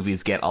Hobbit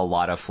movies get a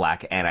lot of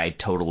flack, and I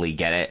totally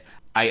get it.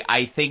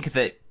 I think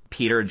that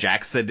Peter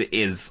Jackson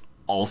is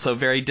also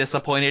very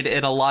disappointed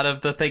in a lot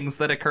of the things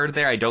that occurred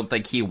there. I don't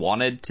think he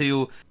wanted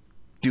to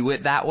do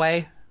it that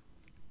way.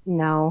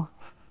 No.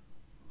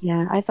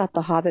 Yeah, I thought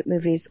the Hobbit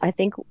movies, I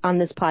think on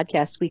this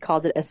podcast we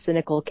called it a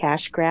cynical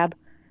cash grab.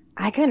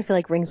 I kind of feel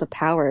like Rings of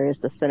Power is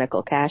the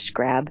cynical cash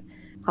grab.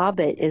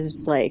 Hobbit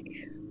is like,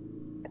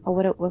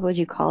 what would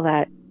you call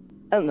that?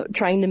 I don't know,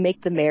 trying to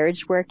make the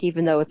marriage work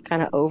even though it's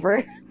kind of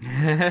over.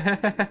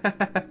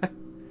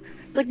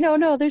 It's like,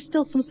 no, there's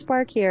still some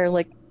spark here.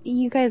 Like,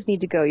 you guys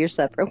need to go your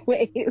separate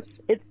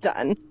ways. It's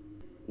done.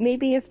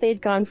 Maybe if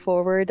they'd gone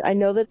forward, I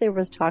know that there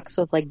was talks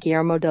with like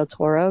Guillermo del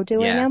Toro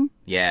doing them.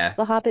 Yeah.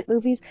 The Hobbit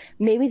movies.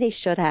 Maybe they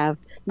should have.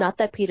 Not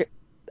that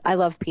I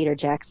love Peter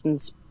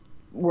Jackson's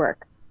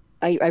work.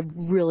 I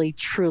really,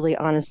 truly,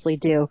 honestly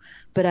do.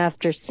 But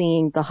after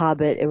seeing The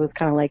Hobbit, it was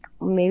kind of like,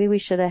 maybe we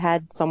should have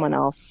had someone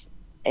else.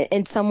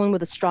 And someone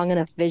with a strong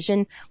enough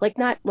vision. Like,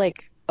 not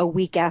like a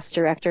weak-ass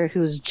director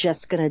who's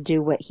just going to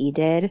do what he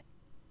did.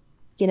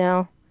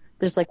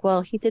 There's like,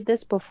 well, he did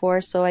this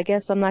before, so I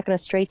guess I'm not going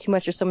to stray too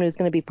much, or someone who's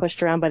going to be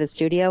pushed around by the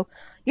studio.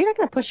 You're not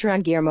going to push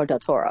around Guillermo del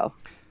Toro.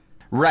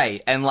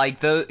 Right, and like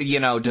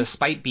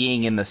despite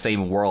being in the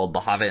same world, The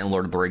Hobbit and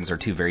Lord of the Rings are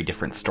two very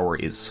different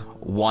stories.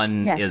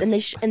 One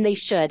is, and they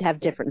should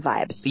have different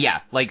vibes. Yeah,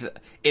 like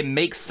it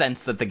makes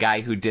sense that the guy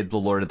who did the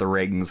Lord of the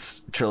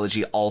Rings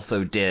trilogy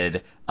also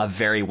did a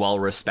very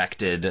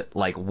well-respected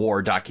like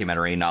war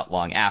documentary not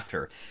long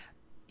after.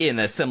 In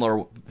a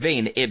similar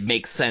vein, it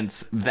makes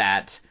sense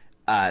that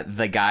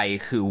the guy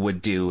who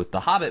would do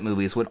the Hobbit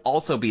movies would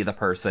also be the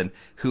person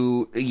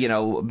who,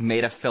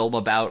 made a film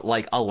about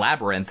like a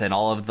labyrinth and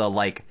all of the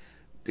like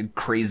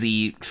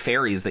crazy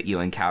fairies that you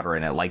encounter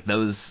in it. Like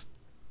those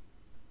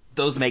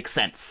make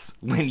sense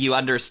when you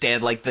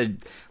understand like the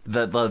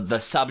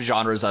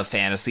subgenres of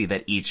fantasy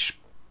that each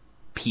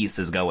piece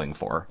is going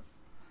for.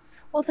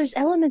 Well, there's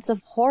elements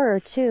of horror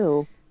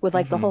too, with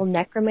like the whole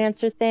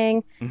necromancer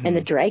thing and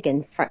the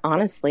dragon.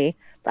 Honestly,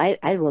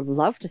 I would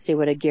love to see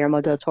what a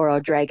Guillermo del Toro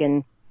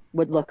dragon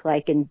would look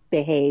like and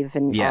behave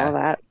and all of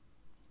that.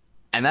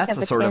 And that's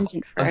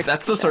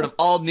the sort of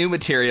all new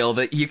material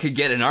that you could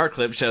get in our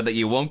clip show that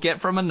you won't get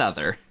from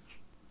another.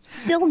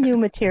 Still new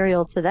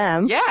material to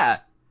them. Yeah.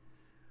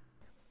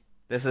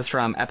 This is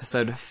from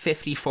episode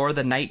 54,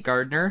 The Night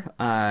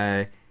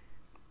Gardener.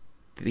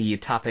 The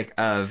topic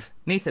of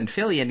Nathan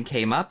Fillion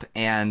came up,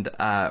 and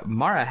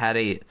Mara had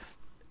a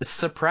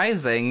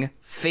surprising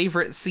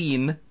favorite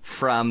scene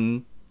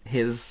from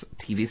his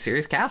TV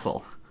series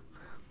Castle.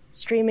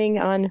 Streaming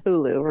on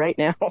Hulu right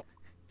now.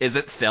 Is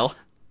it still?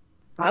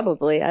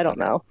 Probably. I don't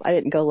know. I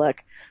didn't go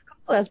look.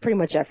 Hulu has pretty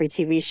much every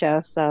TV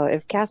show, so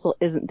if Castle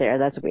isn't there,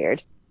 that's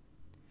weird.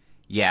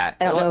 Yeah.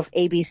 I don't know if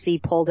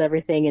ABC pulled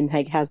everything and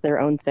has their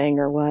own thing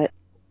or what.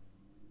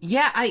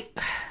 Yeah,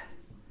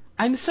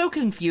 I'm so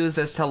confused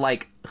as to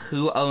like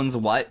who owns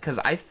what, because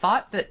I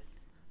thought that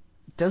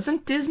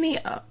doesn't Disney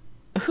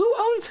who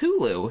owns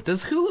Hulu?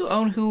 Does Hulu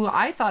own Hulu?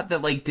 I thought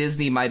that like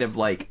Disney might have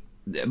like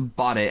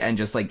bought it and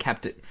just like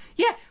kept it.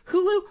 Yeah,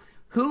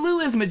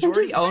 Hulu is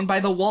majority owned by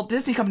the Walt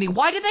Disney Company.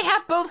 Why do they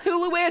have both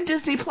Hulu and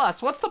Disney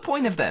Plus? What's the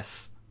point of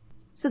this?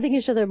 So they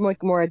can show their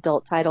more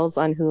adult titles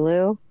on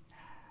Hulu.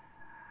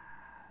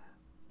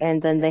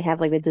 And then they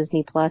have like the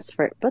Disney Plus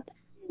but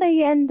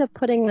they end up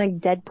putting like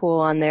Deadpool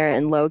on there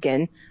and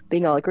Logan,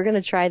 being all like, we're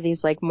going to try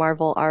these like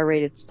Marvel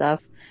R-rated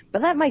stuff.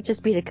 But that might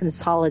just be to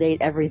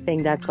consolidate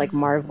everything that's like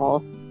Marvel.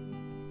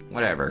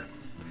 Whatever.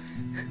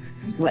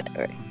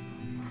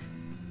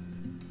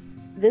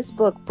 This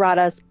book brought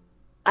us,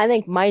 I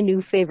think, my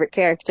new favorite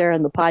character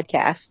in the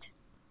podcast,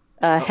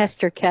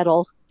 Hester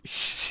Kettle,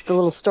 the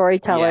little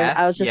storyteller. Yeah,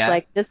 I was just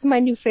like, this is my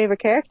new favorite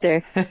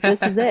character.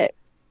 This is it.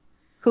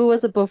 Who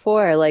was it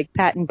before? Like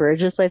Patton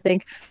Burgess, I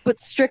think. But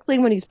strictly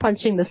when he's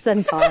punching the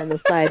centaur on the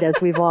side,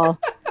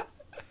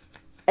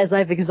 as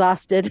I've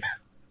exhausted.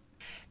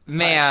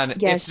 Man,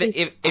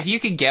 if you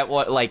could get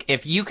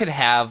if you could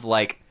have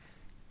like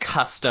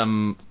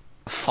custom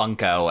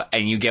Funko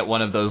and you get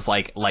one of those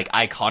like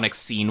iconic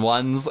scene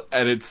ones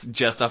and it's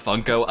just a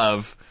Funko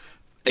of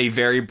a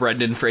very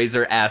Brendan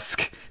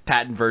Fraser-esque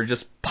Patton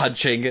Burgess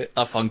punching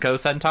a Funko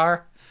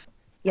centaur.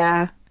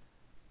 Yeah.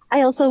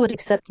 I also would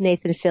accept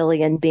Nathan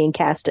Fillion being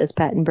cast as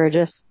Patton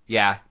Burgess.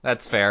 Yeah,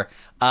 that's fair.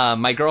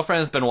 My girlfriend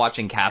has been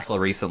watching Castle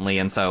recently,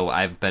 and so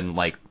I've been,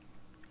 like,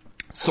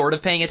 sort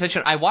of paying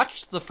attention. I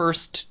watched the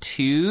first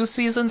 2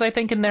 seasons, I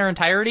think, in their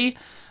entirety.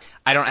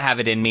 I don't have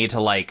it in me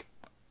to, like,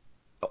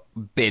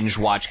 binge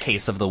watch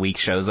Case of the Week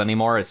shows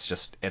anymore.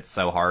 It's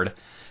so hard.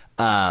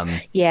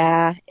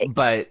 Yeah,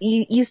 but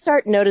you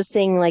start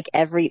noticing like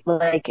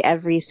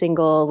every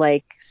single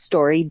like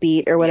story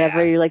beat or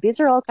whatever. Yeah. You're like,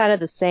 these are all kind of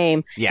the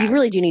same. Yeah. You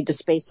really do need to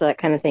space that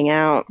kind of thing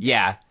out.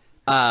 Yeah.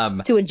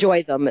 To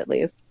enjoy them at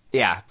least.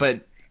 Yeah,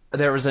 but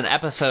there was an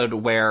episode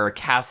where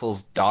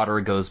Castle's daughter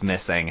goes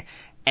missing,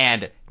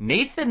 and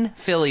Nathan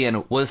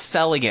Fillion was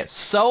selling it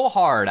so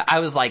hard. I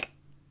was like,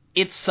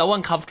 it's so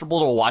uncomfortable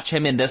to watch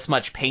him in this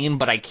much pain,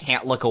 but I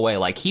can't look away.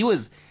 Like he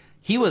was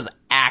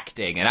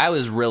acting, and I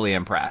was really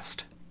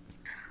impressed.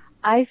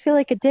 I feel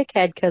like a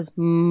dickhead because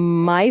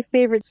my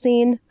favorite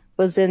scene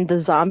was in the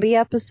zombie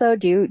episode.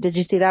 Did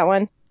you see that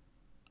one?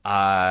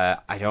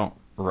 I don't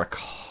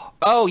recall.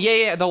 Oh,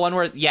 yeah, the one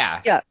where,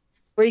 yeah. Yeah,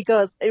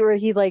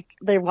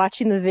 they're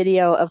watching the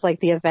video of, like,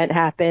 the event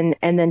happen,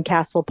 and then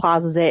Castle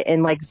pauses it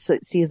and, like,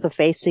 sees the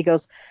face. He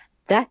goes,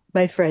 that,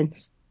 my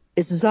friends,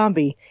 is a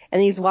zombie.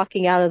 And he's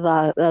walking out of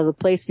the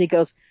place, and he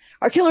goes,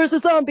 our killer is a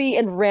zombie,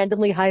 and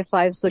randomly high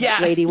fives the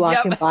lady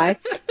walking by.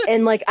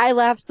 And like, I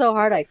laughed so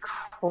hard I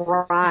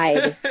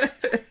cried.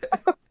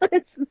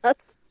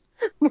 That's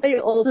my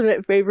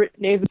ultimate favorite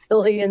Nathan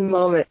Fillion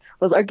moment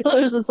was our killer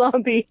is a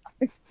zombie.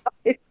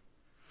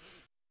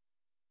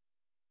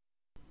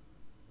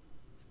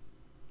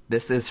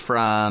 This is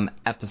from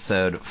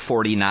episode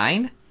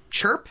 49,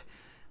 Chirp.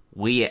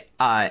 We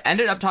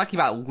ended up talking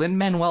about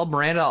Lin-Manuel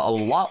Miranda a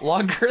lot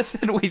longer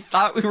than we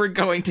thought we were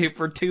going to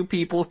for 2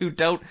 people who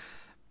don't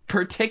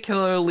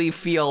particularly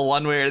feel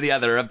one way or the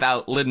other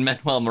about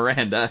Lin-Manuel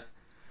Miranda.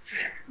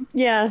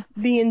 Yeah,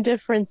 the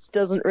indifference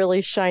doesn't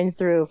really shine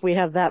through if we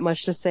have that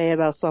much to say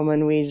about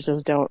someone we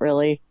just don't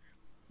really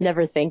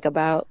never think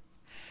about.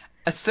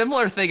 A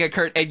similar thing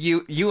occurred, and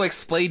you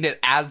explained it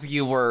as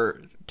you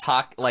were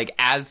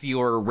as you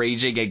were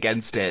raging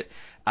against it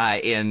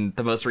in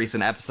the most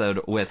recent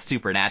episode with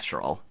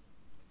Supernatural.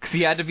 Because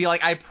you had to be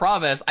like, I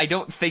promise, I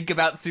don't think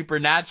about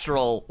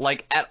Supernatural,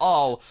 like, at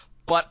all,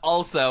 but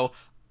also,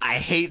 I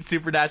hate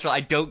Supernatural. I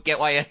don't get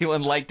why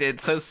anyone liked it.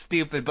 It's so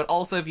stupid. But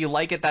also, if you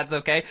like it, that's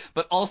okay.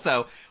 But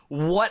also,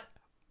 what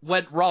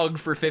went wrong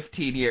for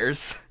 15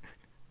 years?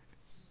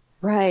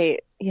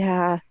 Right.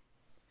 Yeah.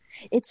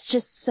 It's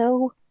just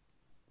so...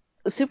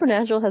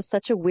 Supernatural has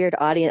such a weird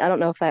audience. I don't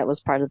know if that was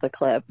part of the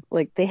clip.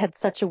 Like, they had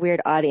such a weird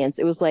audience.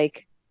 It was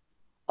like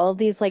all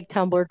these like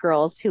Tumblr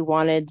girls who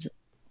wanted...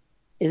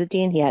 Is it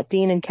Dean? Yeah,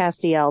 Dean and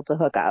Castiel to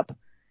hook up.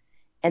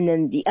 And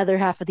then the other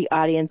half of the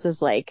audience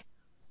is like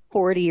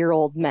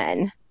 40-year-old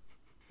men.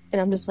 And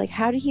I'm just like,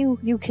 how do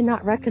you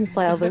cannot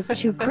reconcile those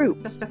 2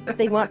 groups?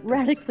 They want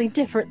radically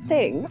different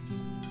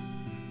things.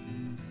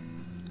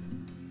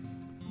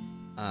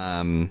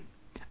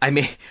 I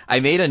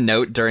made a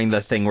note during the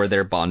thing where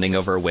they're bonding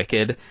over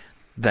Wicked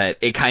that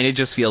it kind of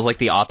just feels like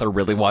the author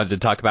really wanted to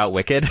talk about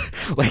Wicked.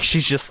 Like,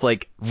 she's just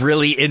like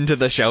really into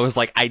the show. Is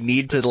like, I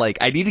need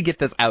to get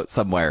this out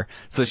somewhere.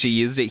 So she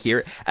used it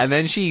here. And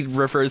then she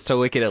refers to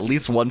Wicked at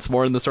least once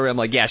more in the story. I'm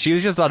like, yeah, she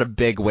was just on a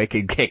big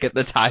Wicked kick at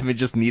the time and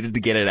just needed to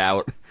get it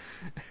out.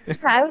 Yeah,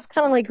 I was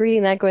kind of like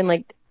reading that going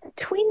like,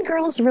 tween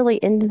girls really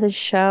into the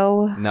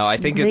show? No, I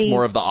think it's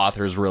more of the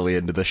authors really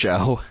into the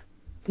show.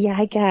 Yeah,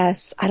 I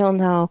guess. I don't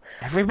know.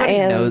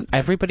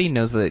 Everybody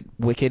knows that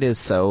Wicked is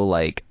so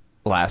like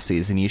last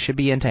season. You should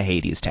be into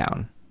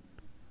Hadestown.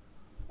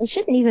 It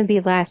shouldn't even be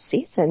last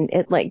season.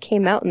 It like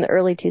came out in the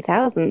early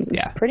 2000s.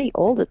 It's pretty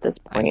old at this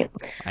point.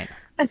 I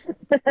know.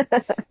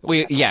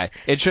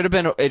 It should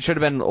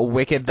have been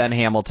Wicked, then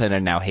Hamilton,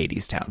 and now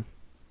Hadestown.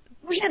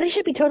 Well, yeah, they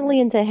should be totally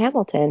into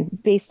Hamilton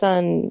based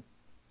on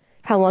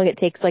how long it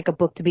takes like a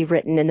book to be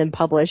written and then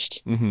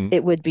published. Mm-hmm.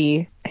 It would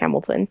be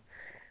Hamilton.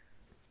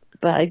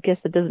 but I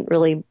guess it doesn't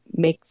really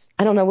make.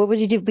 I don't know. What would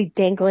you do? Be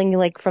dangling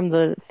like from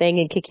the thing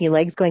and kicking your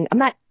legs, going, "I'm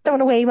not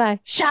throwing away my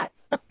shot.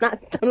 I'm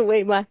not throwing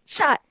away my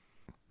shot."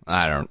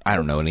 I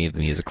don't know any of the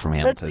music from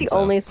Hamilton. That's the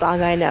only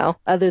song I know,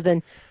 other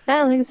than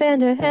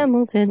Alexander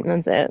Hamilton.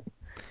 That's it.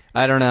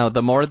 I don't know.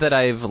 The more that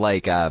I've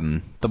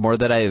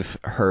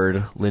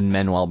heard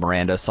Lin-Manuel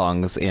Miranda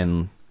songs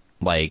in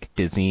like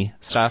Disney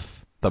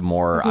stuff, the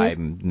more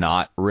I'm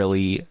not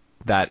really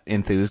that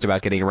enthused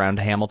about getting around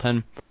to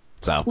Hamilton.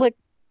 So look,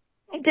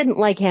 I didn't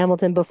like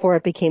Hamilton before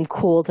it became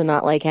cool to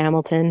not like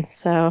Hamilton.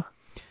 So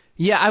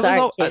yeah,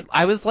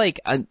 I was like.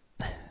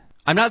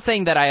 I'm not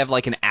saying that I have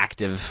like an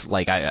active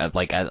like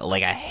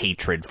a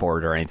hatred for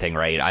it or anything,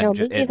 right? No,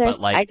 me neither.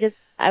 But like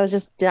I was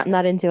just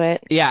not into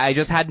it. Yeah, I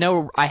had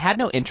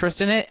no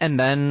interest in it, and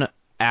then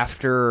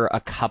after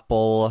a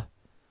couple,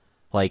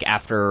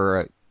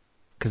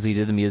 because he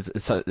did the music,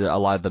 a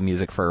lot of the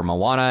music for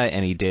Moana,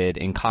 and he did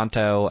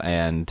Encanto,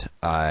 and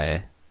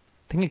I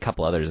think a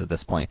couple others at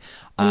this point.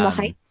 In the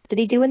Heights? Did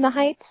he do In the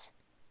Heights?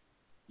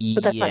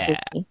 But that's not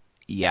Disney.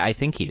 Yeah, I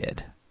think he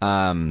did.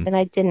 And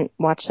I didn't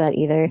watch that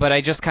either. But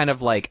I'm just kind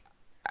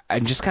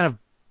of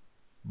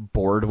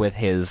bored with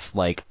his,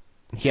 like,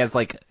 he has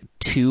like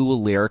 2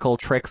 lyrical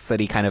tricks that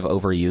he kind of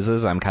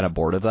overuses. I'm kind of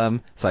bored of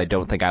them, so I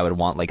don't think I would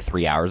want like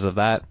 3 hours of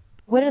that.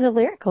 What are the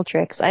lyrical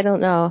tricks? I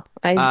don't know.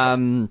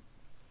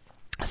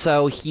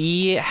 So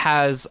he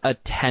has a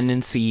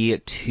tendency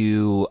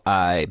to,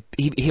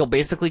 he'll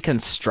basically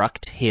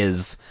construct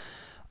his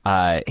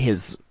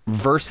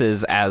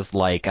verses as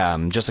like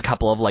just a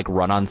couple of like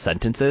run-on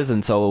sentences,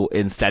 and so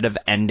instead of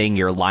ending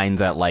your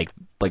lines at like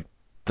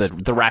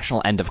the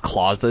rational end of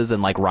clauses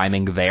and like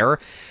rhyming there,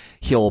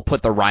 he'll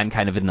put the rhyme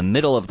kind of in the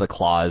middle of the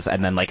clause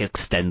and then like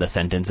extend the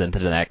sentence into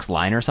the next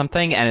line or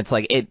something, and it's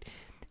like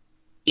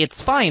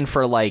it's fine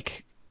for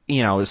like,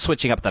 you know,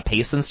 switching up the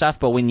pace and stuff,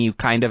 but when you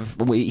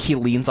he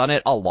leans on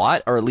it a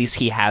lot, or at least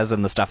he has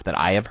in the stuff that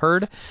I have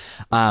heard.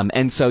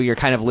 And so you're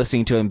kind of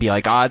listening to him be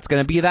like, it's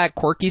going to be that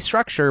quirky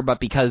structure, but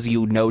because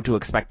you know to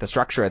expect the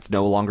structure, it's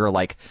no longer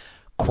like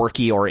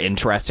quirky or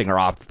interesting or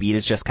offbeat.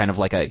 It's just kind of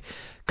like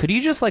could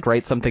you just like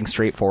write something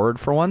straightforward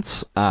for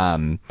once?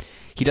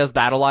 He does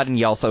that a lot, and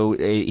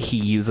he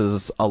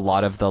uses a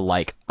lot of the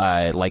like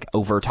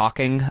over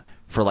talking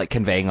for like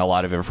conveying a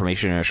lot of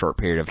information in a short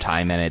period of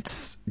time, and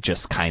it's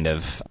just kind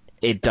of,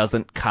 it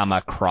doesn't come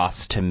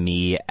across to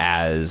me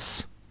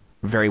as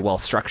very well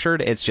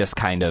structured. It's just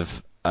kind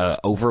of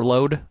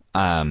overload,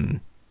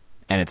 and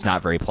it's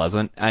not very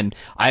pleasant. And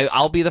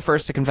I'll be the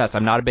first to confess,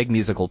 I'm not a big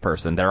musical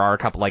person. There are a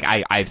couple, like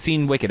I've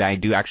seen Wicked. I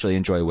do actually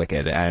enjoy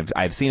Wicked, and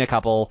I've seen a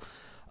couple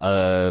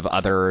of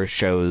other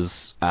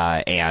shows,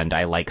 and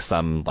I like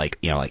some like,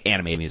 you know, like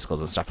anime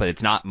musicals and stuff, but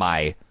it's not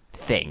my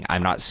thing.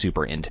 I'm not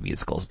super into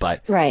musicals,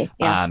 but right,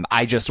 yeah.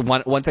 I just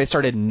once I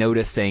started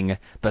noticing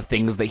the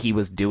things that he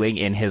was doing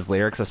in his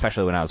lyrics,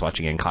 especially when I was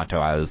watching Encanto,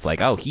 I was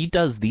like, oh, he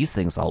does these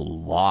things a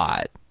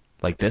lot.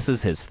 Like, this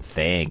is his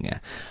thing.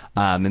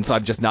 And so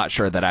I'm just not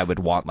sure that I would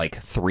want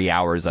like 3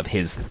 hours of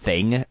his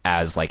thing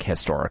as like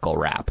historical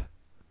rap.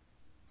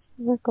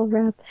 Historical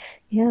rap,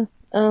 yeah.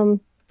 I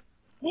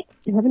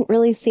haven't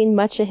really seen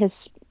much of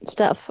his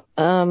stuff.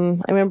 I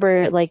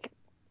remember like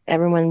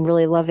everyone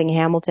really loving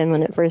Hamilton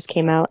when it first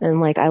came out, and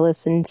like I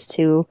listened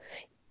to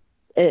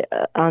it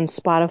on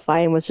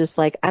Spotify and was just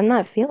like, I'm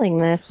not feeling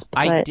this. But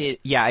I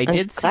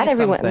did see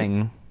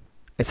something.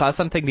 I saw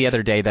something the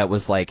other day that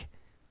was like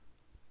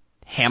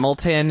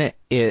Hamilton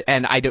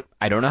and I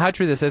don't know how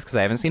true this is because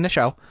I haven't seen the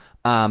show,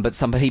 but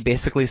somebody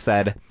basically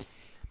said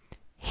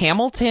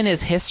Hamilton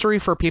is history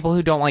for people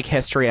who don't like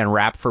history and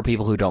rap for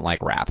people who don't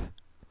like rap.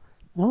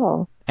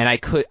 Oh. And I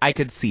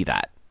could see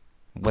that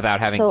without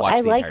having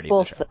watched the entirety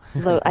of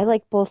the show. I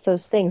like both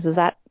those things. Is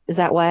that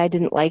why I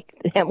didn't like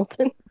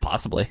Hamilton?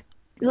 Possibly.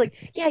 He's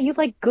like, yeah, you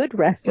like good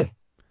wrestling.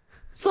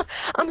 So,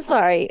 I'm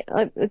sorry.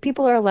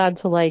 People are allowed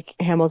to like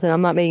Hamilton.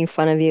 I'm not making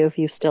fun of you if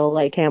you still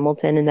like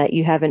Hamilton and that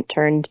you haven't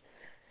turned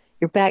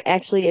your back.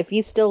 Actually, if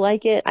you still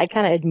like it, I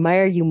kind of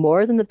admire you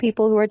more than the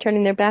people who are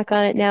turning their back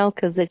on it now,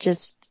 because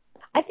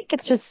I think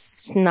it's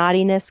just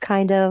snottiness,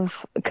 kind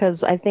of,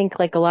 because I think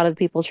like a lot of the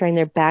people turning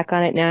their back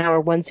on it now are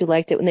ones who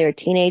liked it when they were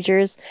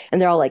teenagers, and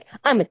they're all like,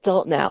 I'm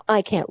adult now,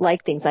 I can't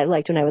like things I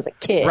liked when I was a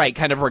kid. Right,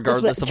 kind of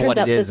regardless of what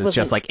it is, it's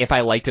just like, if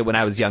I liked it when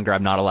I was younger,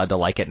 I'm not allowed to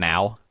like it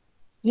now.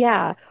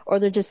 Yeah, or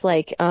they're just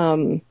like,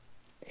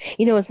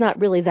 it's not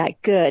really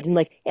that good, and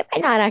like, it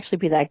might not actually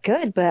be that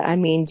good, but I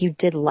mean, you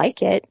did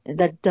like it.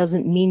 That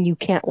doesn't mean you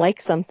can't like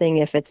something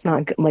if it's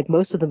not good. Like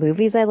most of the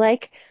movies I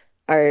like,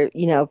 or,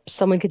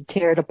 someone could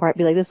tear it apart,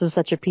 be like, this is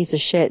such a piece of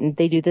shit, and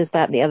they do this,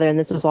 that, and the other, and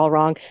this is all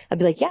wrong. I'd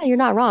be like, yeah, you're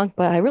not wrong,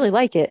 but I really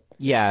like it.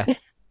 Yeah.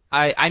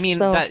 I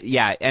mean,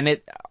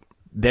 and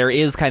there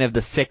is kind of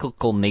the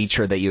cyclical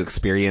nature that you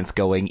experience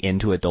going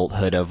into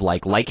adulthood of,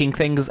 like, liking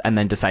things and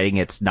then deciding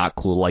it's not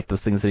cool to like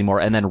those things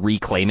anymore, and then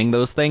reclaiming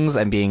those things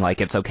and being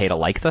like, it's okay to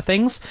like the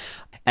things.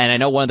 And I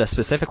know one of the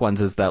specific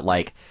ones is that,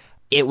 like,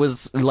 it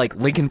was like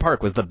Linkin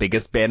Park was the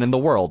biggest band in the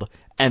world,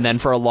 and then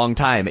for a long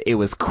time it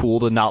was cool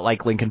to not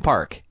like Linkin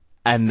Park,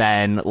 and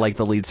then like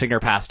the lead singer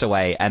passed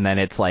away, and then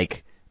it's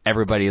like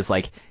everybody is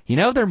like,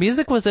 their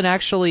music wasn't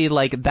actually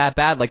like that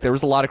bad. Like there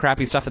was a lot of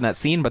crappy stuff in that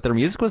scene, but their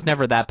music was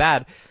never that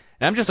bad.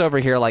 And I'm just over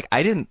here like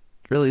I didn't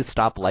really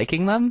stop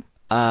liking them.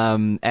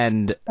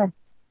 And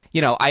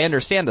I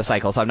understand the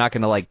cycle, so I'm not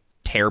going to like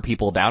tear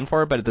people down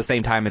for it, but at the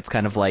same time, it's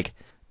kind of like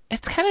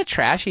it's kind of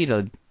trashy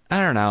to. I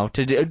don't know,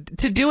 to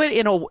do it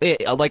in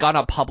like on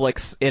a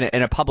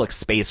in a public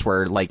space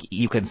where like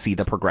you can see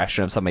the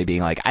progression of somebody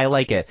being like, I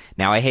like it,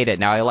 now I hate it,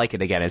 now I like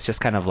it again. It's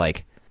just kind of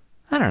like,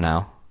 I don't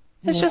know.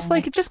 It's just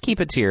like, just keep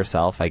it to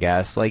yourself, I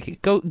guess.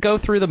 Like go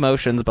through the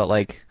motions, but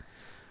like,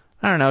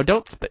 I don't know,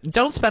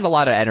 don't spend a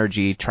lot of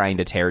energy trying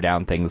to tear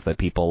down things that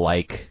people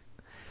like.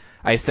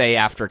 I say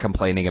after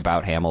complaining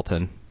about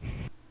Hamilton.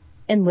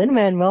 And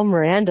Lin-Manuel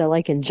Miranda,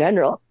 like in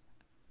general.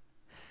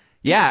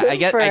 Yeah, I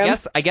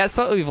guess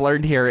what we've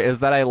learned here is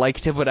that I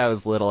liked him when I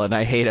was little and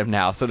I hate him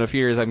now. So in a few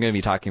years I'm going to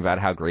be talking about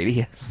how great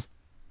he is.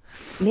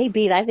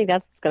 Maybe. I think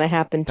that's what's going to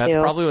happen too. That's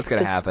probably what's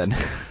going to happen.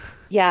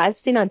 Yeah, I've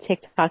seen on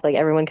TikTok like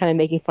everyone kind of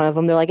making fun of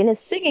him. They're like, and his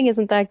singing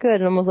isn't that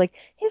good. And I was like,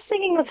 his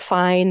singing was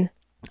fine.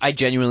 I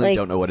genuinely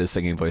don't know what his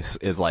singing voice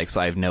is like,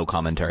 so I have no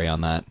commentary on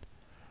that.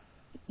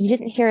 You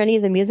didn't hear any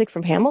of the music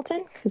from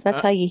Hamilton? Because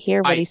that's how you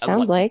hear what he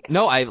sounds like.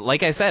 No,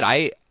 like I said,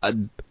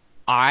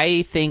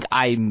 I think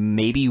I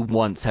maybe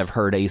once have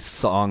heard a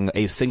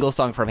single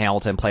song from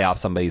Hamilton play off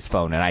somebody's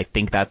phone, and I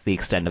think that's the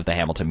extent of the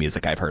Hamilton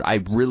music I've heard.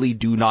 I really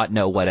do not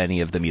know what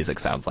any of the music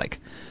sounds like.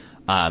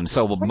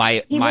 So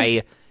my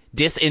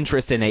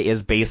disinterest in it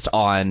is based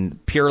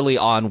purely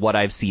on what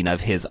I've seen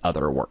of his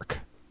other work.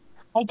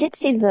 I did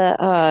see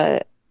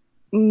the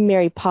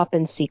Mary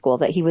Poppins sequel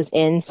that he was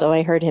in, so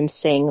I heard him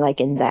sing like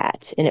in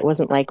that, and it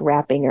wasn't like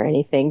rapping or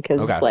anything,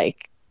 because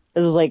like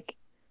this was like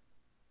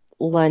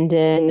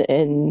London,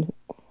 and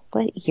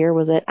what year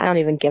was it? I don't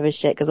even give a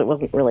shit because it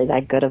wasn't really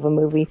that good of a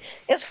movie.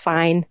 It was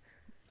fine.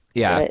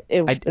 Yeah,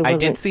 I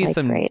did see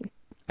some. Great.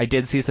 I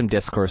did see some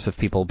discourse of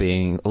people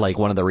being like,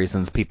 one of the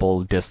reasons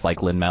people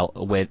dislike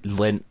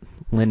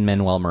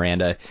Lin-Manuel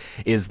Miranda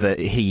is that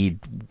he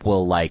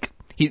will like.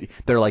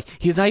 They're like,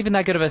 he's not even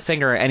that good of a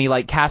singer, and he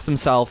like casts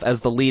himself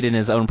as the lead in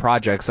his own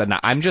projects, and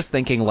I'm just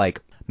thinking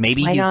like,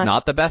 maybe he's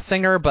not the best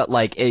singer, but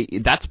like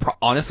that's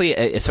honestly,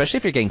 especially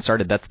if you're getting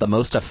started, that's the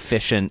most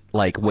efficient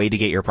like way to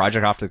get your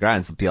project off the ground,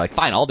 is to be like,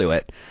 fine, I'll do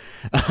it.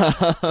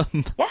 Yeah.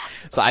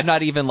 So I'm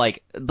not even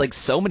like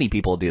so many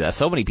people do that.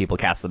 So many people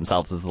cast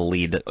themselves as the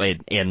lead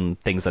in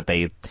things that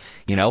they,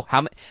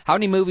 how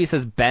many movies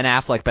has Ben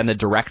Affleck been the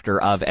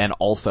director of and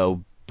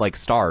also like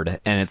starred?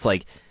 And it's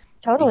like,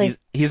 totally.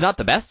 He's not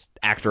the best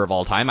actor of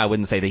all time. I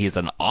wouldn't say that he's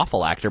an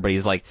awful actor, but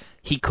he's like,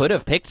 he could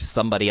have picked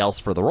somebody else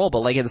for the role, but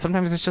like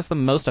sometimes it's just the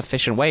most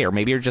efficient way, or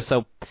maybe you're just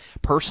so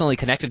personally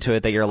connected to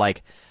it that you're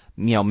like,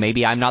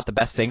 maybe I'm not the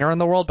best singer in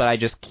the world, but I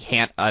just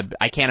can't,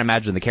 I can't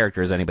imagine the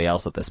character as anybody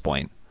else at this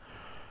point.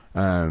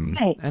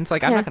 Right. And it's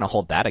like, I'm not going to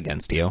hold that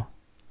against you.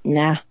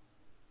 Nah.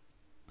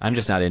 I'm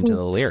just not into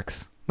the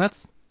lyrics.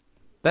 That's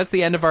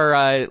the end of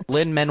our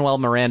Lin-Manuel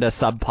Miranda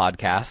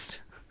sub-podcast.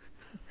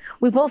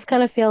 We both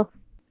kind of feel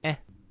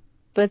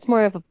but it's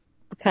more of a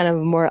kind of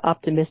more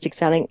optimistic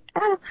sounding,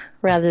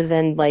 rather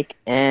than like,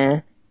 Yeah.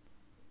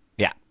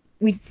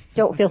 We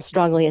don't feel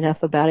strongly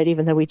enough about it,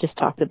 even though we just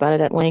talked about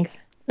it at length.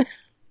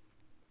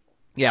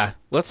 Yeah.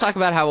 Let's talk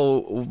about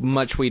how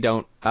much we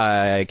don't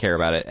care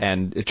about it,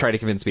 and try to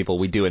convince people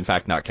we do, in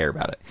fact, not care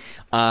about it.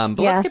 But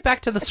let's get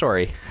back to the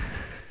story.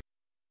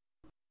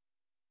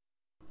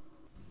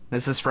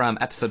 This is from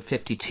episode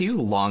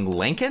 52, Long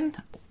Lincoln.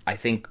 I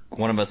think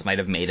one of us might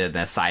have made an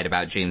aside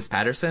about James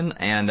Patterson,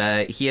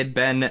 and he had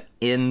been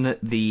in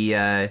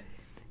the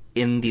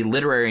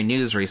literary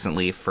news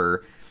recently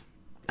for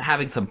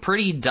having some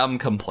pretty dumb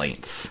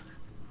complaints.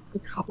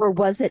 Or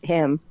was it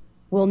him?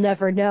 We'll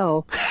never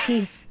know.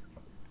 He's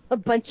a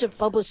bunch of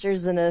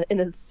publishers in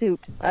a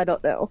suit. I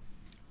don't know.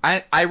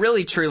 I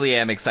really truly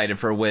am excited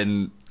for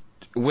when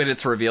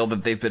it's revealed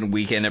that they've been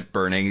Weekend at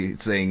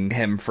Bernie's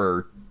him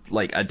for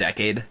like a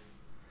decade.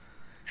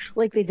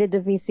 Like they did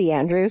to VC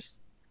Andrews.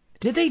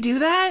 Did they do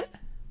that?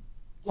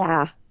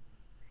 Yeah.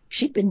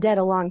 She'd been dead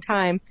a long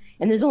time,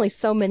 and there's only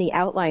so many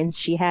outlines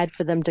she had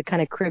for them to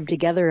kind of crib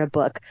together a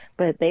book,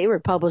 but they were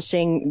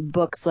publishing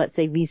books, let's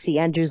say VC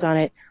Andrews on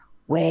it,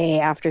 way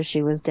after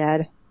she was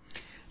dead.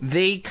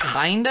 They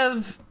kind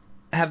of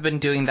have been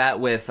doing that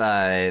with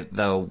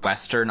the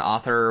Western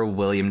author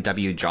William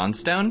W.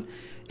 Johnstone,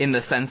 in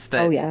the sense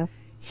that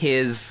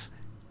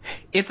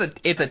it's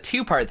a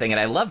two-part thing, and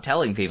I love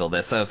telling people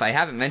this, so if I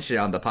haven't mentioned it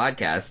on the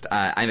podcast,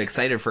 I'm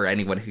excited for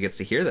anyone who gets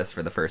to hear this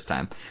for the first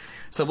time.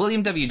 So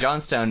William W.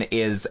 Johnstone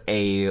is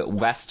a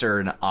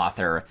Western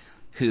author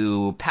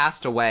who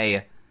passed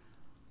away,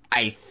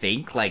 I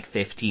think, like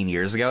 15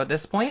 years ago at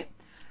this point,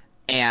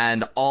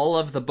 and all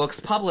of the books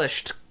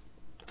published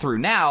through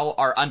now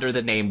are under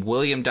the name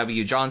William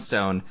W.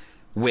 Johnstone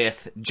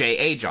with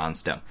J.A.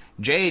 Johnstone.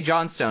 J.A.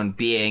 Johnstone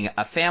being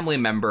a family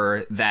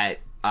member that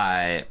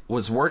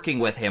was working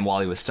with him while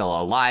he was still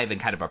alive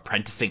and kind of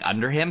apprenticing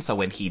under him. So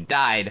when he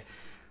died,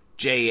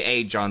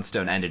 J.A.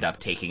 Johnstone ended up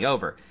taking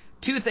over.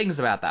 two things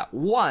about that.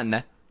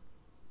 One,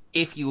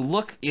 if you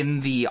look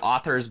in the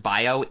author's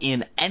bio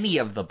in any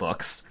of the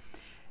books,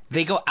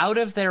 they go out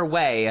of their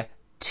way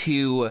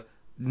to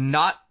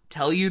not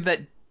tell you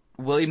that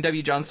William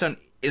W. Johnstone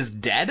is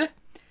dead.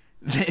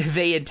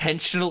 They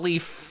intentionally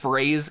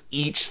phrase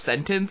each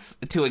sentence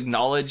to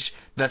acknowledge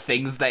the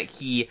things that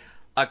he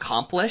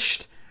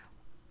accomplished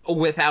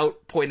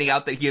without pointing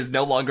out that he is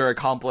no longer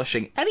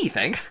accomplishing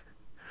anything.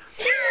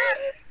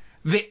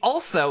 They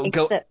also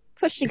Except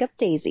pushing up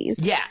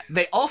daisies. Yeah,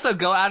 they also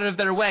go out of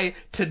their way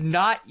to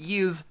not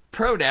use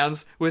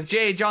pronouns with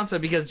J.A.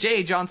 Johnstone because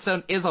J.A.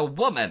 Johnstone is a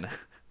woman.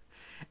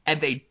 And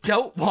they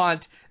don't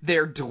want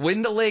their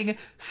dwindling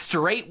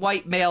straight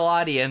white male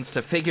audience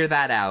to figure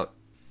that out.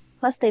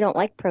 Plus, they don't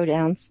like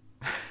pronouns.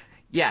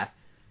 Yeah.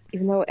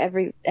 Even though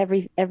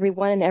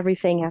everyone and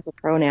everything has a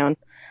pronoun.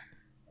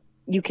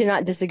 You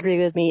cannot disagree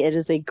with me. It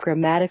is a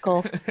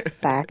grammatical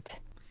fact.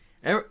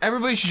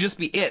 Everybody should just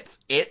be it.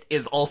 It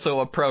is also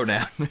a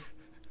pronoun.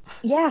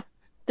 Yeah.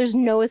 There's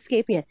no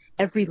escaping it.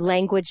 Every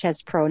language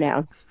has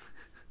pronouns.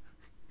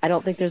 I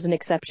don't think there's an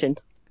exception.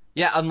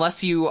 Yeah,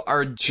 unless you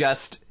are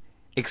just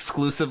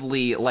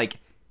exclusively, like,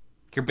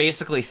 you're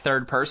basically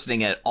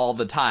third-personing it all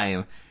the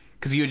time.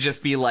 Because you would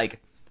just be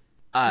like...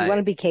 you want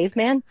to be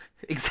caveman?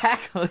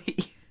 Exactly.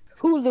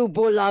 Hulu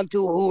belong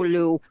to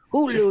Hulu.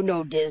 Hulu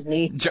no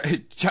Disney.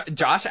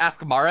 Josh,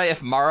 ask Mara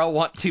if Mara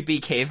want to be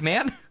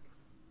caveman.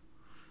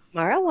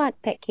 Mara want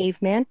pet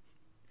caveman.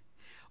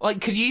 Well,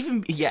 could you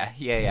even... Yeah.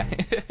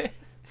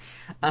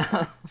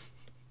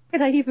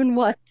 Could I even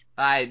what?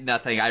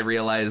 Nothing. I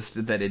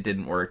realized that it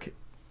didn't work.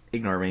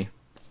 Ignore me.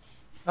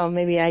 Oh,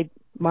 maybe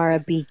Mara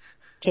be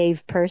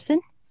cave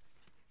person?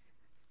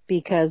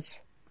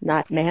 Because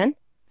not man?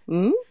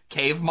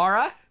 Cave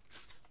Mara?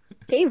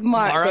 Cave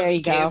Mara. There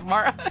you go. Cave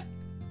Mara.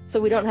 So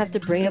we don't have to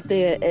bring up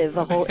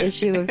the whole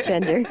issue of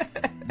gender.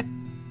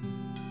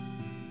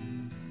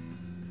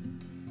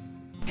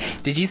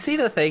 Did you see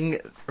the thing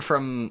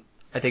from,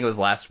 I think it was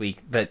last week,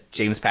 that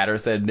James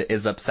Patterson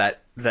is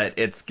upset that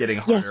it's getting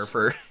harder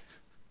for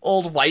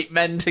old white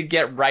men to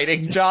get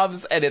writing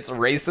jobs and it's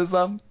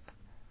racism?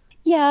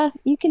 Yeah,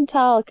 you can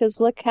tell, because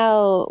look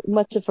how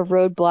much of a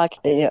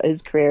roadblock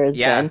his career has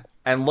been.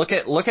 And look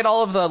at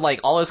all of the,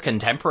 like, all his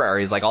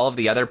contemporaries, like all of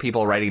the other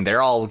people writing,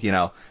 they're all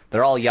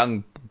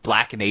young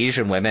black and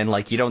Asian women.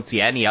 Like, you don't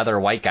see any other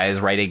white guys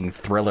writing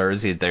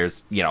thrillers.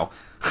 There's,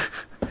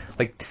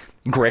 like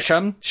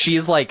Grisham,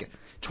 she's like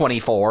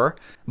 24.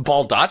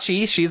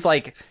 Baldacci, she's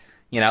like,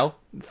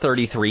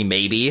 33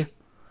 maybe.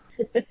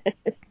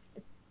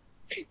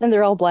 And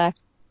they're all black.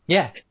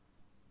 Yeah.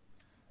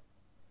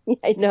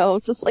 I know.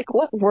 It's just like,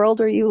 what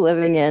world are you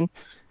living in?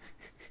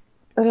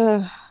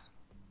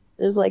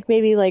 There's like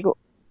maybe like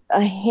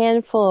a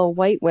handful of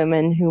white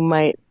women who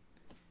might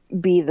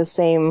be the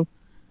same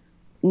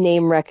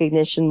name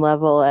recognition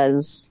level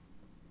as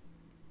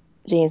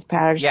James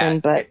Patterson,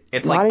 but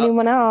it's not like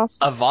anyone else.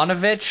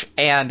 Ivanovich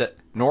and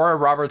Nora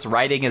Roberts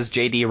writing as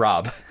J.D.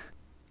 Robb.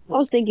 I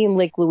was thinking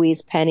like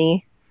Louise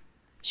Penny.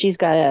 She's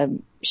got a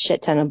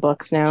shit ton of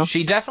books now.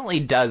 She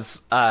definitely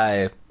does.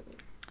 I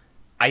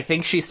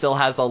think she still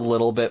has a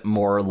little bit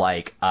more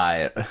like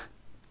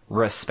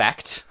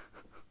respect.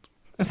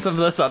 Some of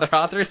those other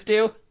authors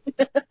do.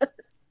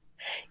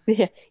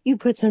 Yeah, you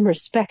put some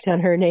respect on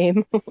her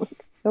name.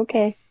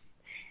 Okay.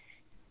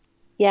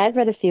 Yeah, I've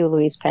read a few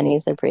Louise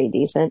Penny's. They're pretty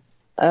decent.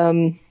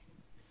 Yeah,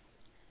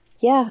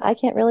 I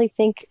can't really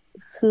think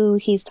who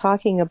he's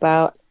talking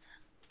about.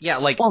 Yeah,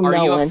 like, well, are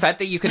no you one. upset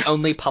that you can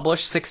only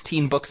publish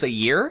 16 books a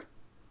year?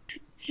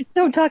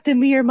 Don't talk to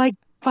me or my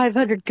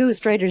 500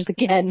 ghostwriters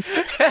again.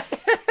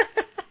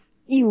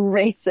 You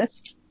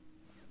racist.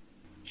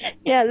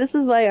 Yeah, this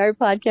is why our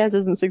podcast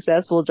isn't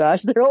successful,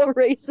 Josh. They're all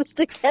racist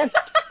against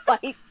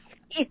white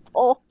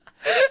people.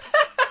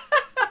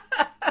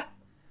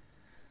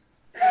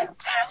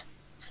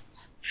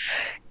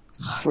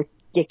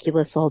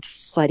 Ridiculous old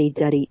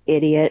fuddy-duddy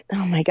idiot.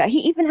 Oh my god. He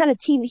even had a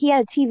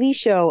TV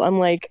show on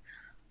like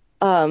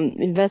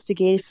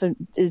investigation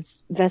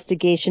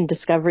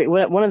discovery,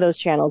 one of those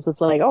channels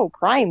that's like, oh,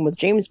 crime with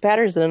James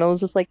Patterson, and I was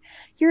just like,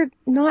 you're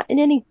not in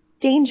any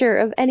danger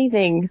of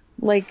anything.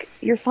 Like,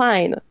 you're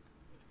fine.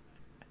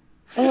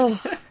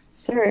 Oh,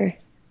 sir.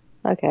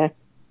 Okay.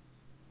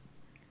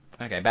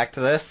 Okay, back to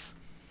this.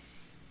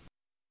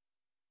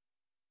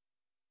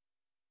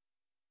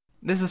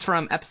 This is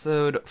from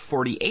episode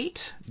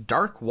 48,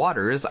 Dark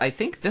Waters. I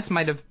think this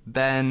might have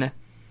been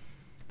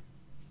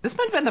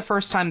the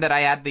first time that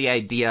I had the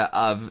idea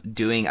of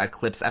doing a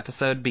Clips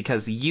episode,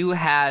 because you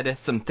had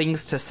some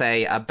things to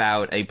say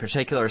about a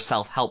particular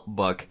self-help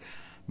book,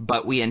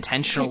 but we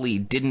intentionally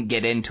didn't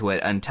get into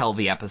it until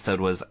the episode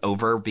was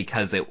over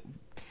because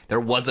there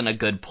wasn't a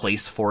good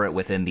place for it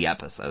within the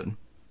episode.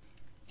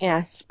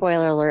 Yeah,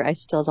 spoiler alert, I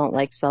still don't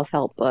like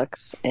self-help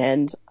books,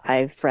 and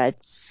I've read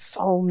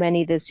so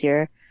many this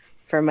year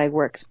for my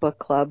works book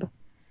club.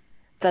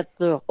 That's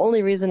the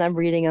only reason I'm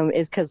reading them,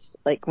 is because,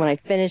 like, when I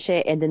finish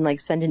it and then, like,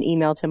 send an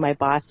email to my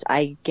boss,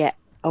 I get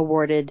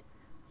awarded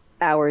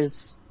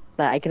hours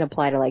that I can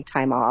apply to, like,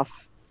 time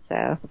off.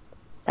 So,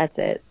 that's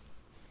it.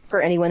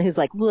 for anyone who's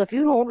like, well, if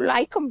you don't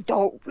like them,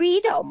 don't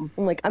read them.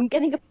 I'm like, I'm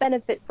getting a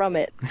benefit from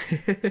it.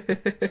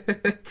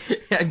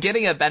 I'm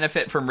getting a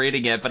benefit from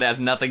reading it, but it has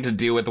nothing to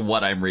do with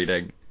what I'm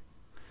reading.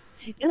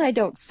 And I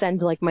don't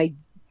send like my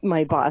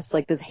boss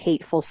like this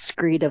hateful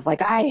screed of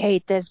like, I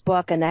hate this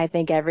book and I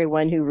think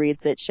everyone who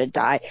reads it should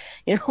die.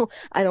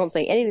 I don't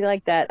say anything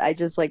like that. I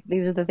just like,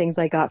 these are the things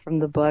I got from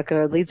the book,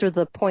 or these are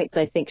the points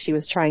I think she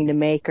was trying to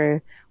make,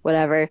 or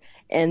whatever.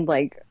 And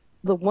like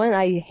the one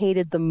I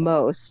hated the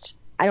most,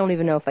 I don't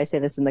even know if I say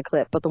this in the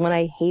clip, but the one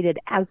I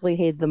absolutely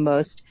hated the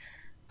most,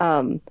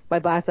 my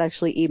boss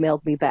actually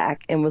emailed me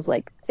back and was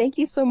like, thank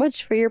you so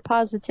much for your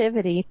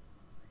positivity.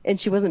 And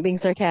she wasn't being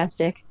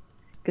sarcastic.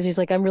 Because she's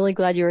like, I'm really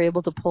glad you were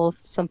able to pull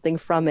something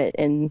from it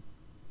and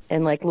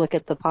like look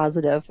at the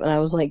positive. And I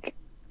was like,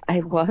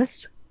 I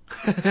was?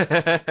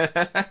 Well,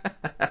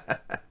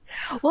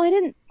 I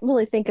didn't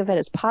really think of it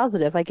as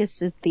positive. I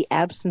guess it's the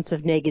absence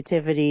of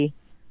negativity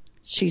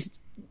she's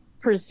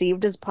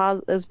perceived as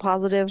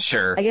positive.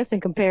 Sure. I guess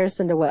in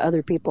comparison to what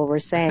other people were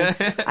saying.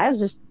 I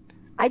just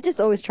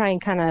always try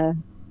and kind of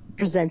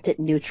present it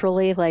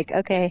neutrally. Like,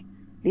 okay,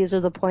 these are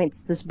the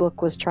points this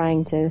book was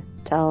trying to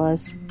tell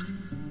us.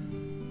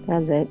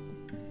 That's it.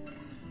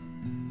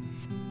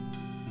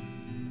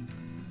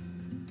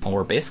 Well,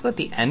 we're basically at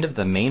the end of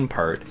the main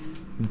part.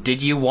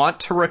 Did you want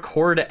to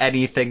record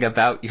anything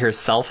about your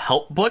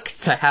self-help book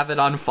to have it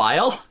on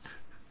file?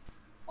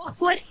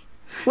 What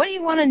do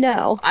you want to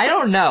know? I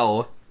don't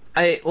know.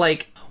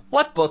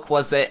 What book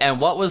was it, and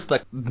what was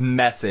the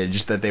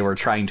message that they were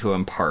trying to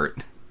impart?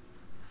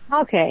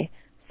 Okay,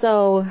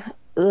 so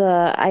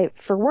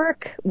for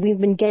work, we've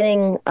been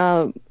getting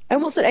I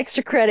almost said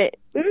extra credit.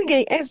 We've been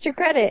getting extra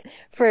credit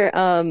for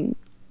our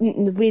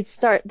manager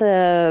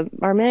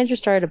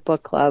started a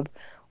book club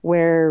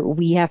where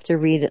we have to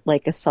read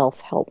like a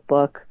self-help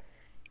book.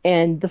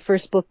 And the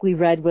first book we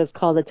read was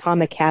called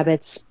Atomic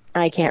Habits.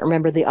 I can't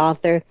remember the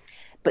author,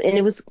 and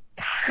it was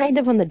kind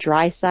of on the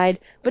dry side,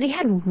 but he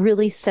had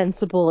really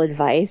sensible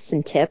advice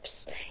and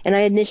tips. And I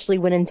initially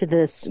went into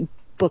this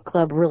book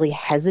club really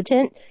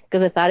hesitant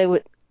because I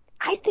thought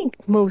I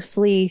think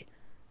mostly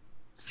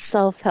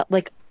self-help,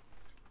 like,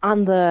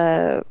 on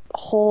the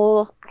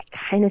whole, I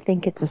kind of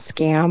think it's a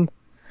scam.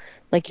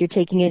 Like, you're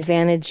taking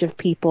advantage of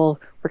people.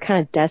 We're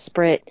kind of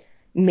desperate.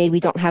 Maybe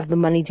don't have the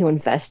money to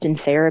invest in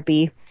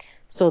therapy.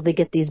 So they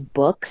get these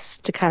books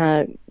to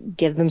kind of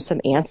give them some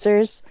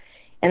answers.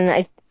 And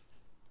I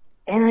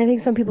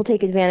think some people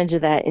take advantage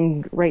of that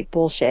and write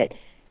bullshit.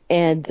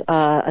 And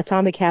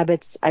Atomic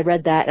Habits, I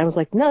read that and I was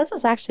like, no, this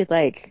was actually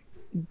like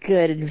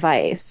good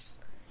advice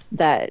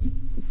that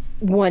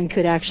one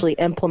could actually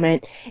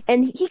implement.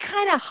 And he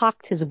kind of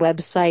hawked his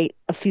website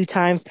a few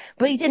times,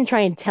 but he didn't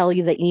try and tell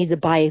you that you need to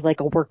buy like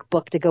a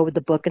workbook to go with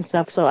the book and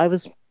stuff. So I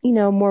was,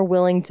 more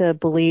willing to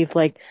believe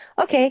like,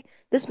 okay,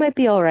 this might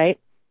be all right.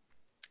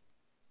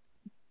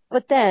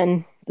 But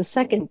then the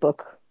second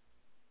book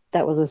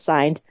that was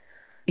assigned,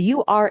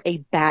 You Are a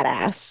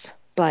Badass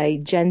by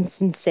Jen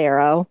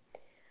Sincero.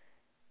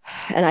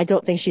 And I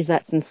don't think she's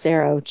that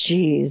Sincero.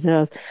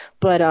 Jesus.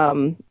 But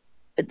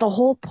the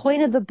whole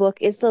point of the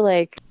book is to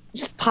like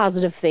just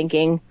positive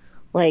thinking,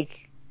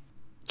 like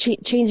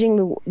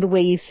changing the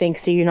way you think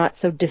so you're not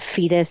so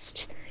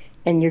defeatist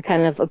and you're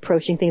kind of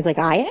approaching things like,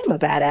 I am a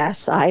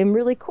badass, I am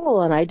really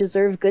cool, and I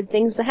deserve good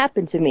things to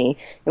happen to me.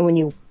 And when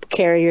you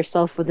carry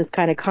yourself with this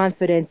kind of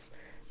confidence,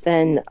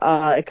 then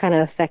it kind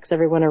of affects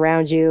everyone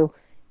around you.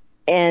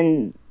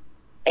 And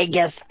I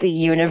guess the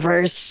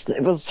universe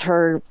was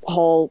her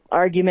whole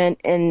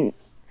argument, and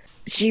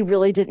she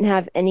really didn't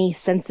have any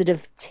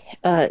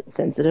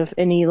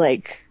any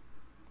like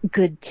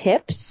good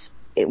tips.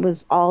 It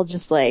was all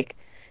just like,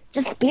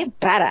 just be a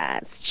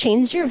badass,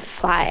 change your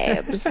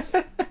vibes.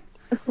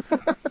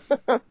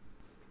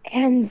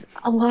 And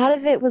a lot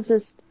of it was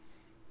just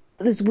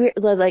this weird,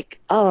 like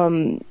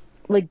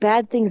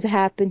bad things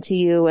happen to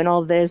you and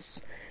all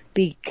this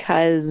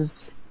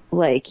because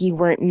like you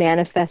weren't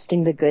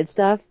manifesting the good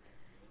stuff.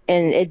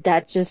 And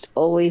that just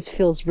always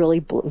feels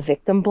really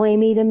victim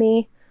blamey to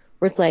me,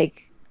 where it's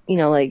like,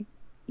 like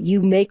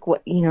you make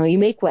what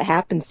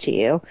happens to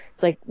you.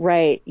 It's like,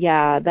 right,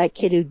 yeah, that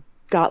kid who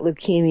got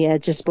leukemia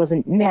just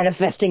wasn't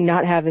manifesting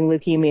not having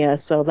leukemia,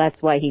 so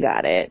that's why he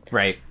got it.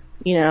 Right.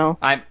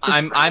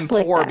 I'm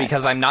poor that.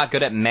 Because I'm not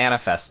good at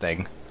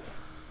manifesting.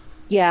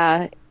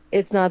 Yeah,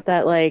 it's not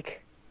that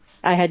like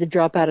I had to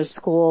drop out of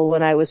school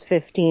when I was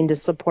 15 to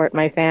support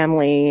my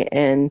family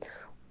and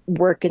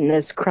work in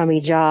this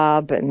crummy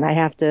job, and I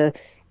have to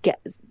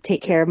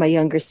take care of my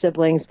younger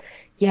siblings.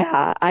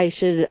 Yeah, I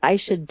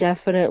should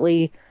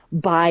definitely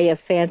buy a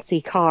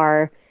fancy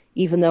car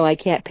even though I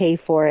can't pay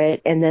for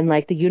it, and then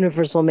like the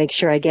universe will make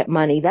sure I get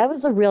money. That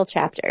was a real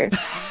chapter.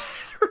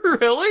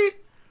 Really?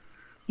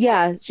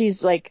 Yeah,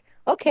 she's like,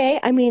 okay,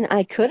 I mean,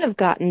 I could have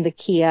gotten the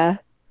Kia,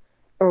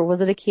 or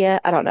was it a Kia?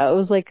 I don't know. It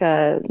was like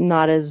a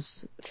not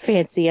as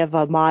fancy of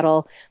a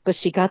model, but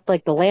she got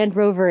like the Land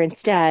Rover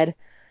instead.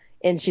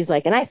 And she's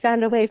like, and I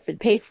found a way to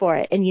pay for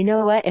it. And you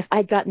know what? If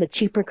I'd gotten the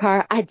cheaper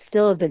car, I'd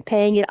still have been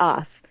paying it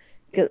off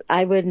 'Cause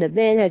I wouldn't have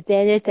been,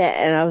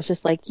 and I was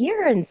just like,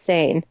 you're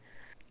insane.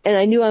 And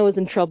I knew I was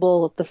in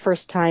trouble the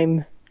first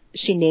time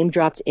she name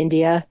dropped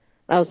India.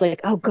 I was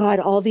like, oh God,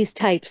 all these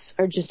types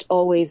are just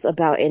always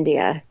about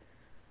India.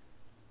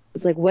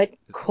 It's like, what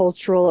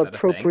cultural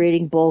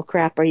appropriating bull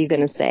crap are you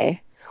going to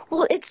say?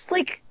 Well, it's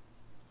like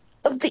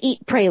of the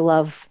eat, pray,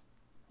 love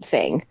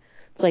thing.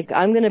 It's like,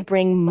 I'm going to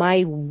bring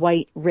my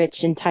white,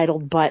 rich,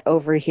 entitled butt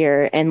over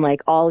here, and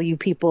like all you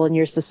people in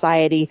your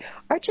society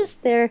are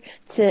just there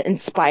to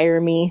inspire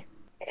me.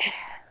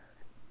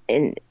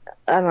 And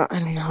I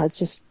don't know, it's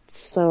just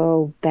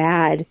so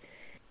bad.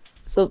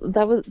 So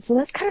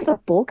that's kind of the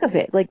bulk of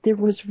it. Like, there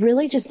was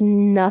really just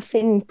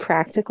nothing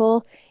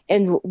practical.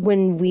 And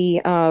when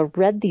we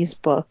read these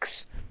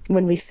books,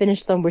 when we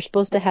finished them, we're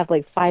supposed to have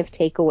like 5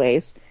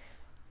 takeaways.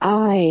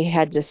 I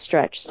had to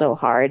stretch so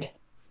hard.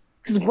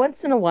 Because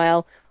once in a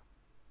while,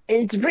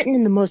 and it's written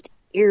in the most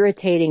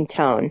irritating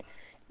tone.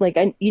 Like,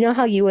 you know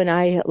how you and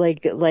I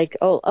like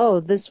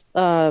this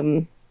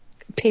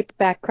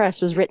Paperback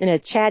Crush was written in a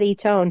chatty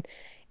tone.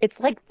 It's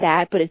like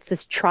that, but it's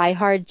this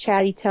try-hard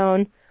chatty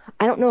tone.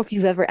 I don't know if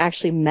you've ever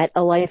actually met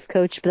a life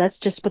coach, but that's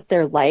just what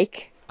they're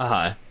like.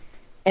 Uh-huh.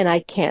 And I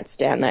can't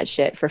stand that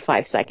shit for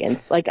 5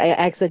 seconds. Like, I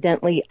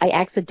accidentally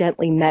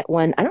met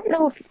one. I don't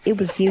know if it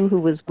was you who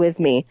was with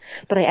me,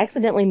 but I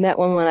accidentally met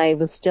one when I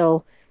was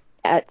still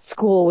at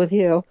school with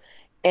you.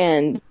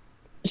 And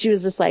she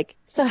was just like,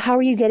 so how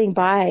are you getting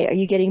by? Are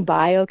you getting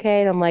by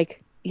okay? And I'm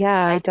like,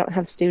 yeah, I don't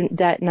have student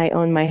debt and I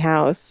own my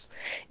house.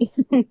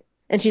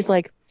 And she's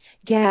like,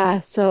 yeah,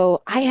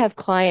 so I have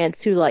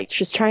clients who like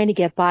just trying to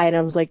get by. And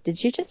I was like,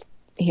 did you just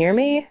hear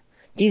me?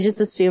 Do you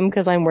just assume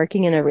because I'm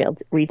working in a real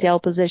retail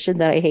position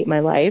that I hate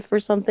my life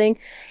or something?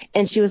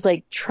 And she was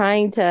like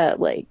trying to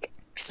like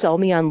sell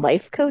me on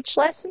life coach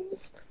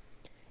lessons.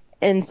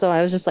 And so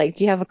I was just like,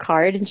 do you have a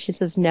card? And she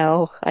says,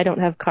 no, I don't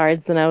have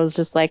cards. And I was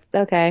just like,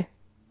 okay,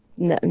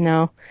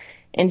 no.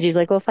 And she's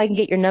like, well, if I can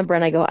get your number.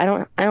 And I go, I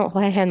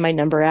don't hand my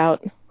number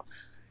out.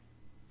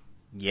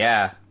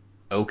 Yeah.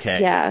 Okay.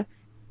 Yeah.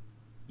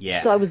 Yeah.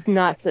 So I was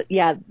not,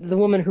 the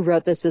woman who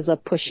wrote this is a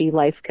pushy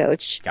life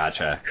coach.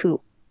 Gotcha.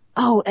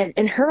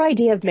 And her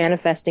idea of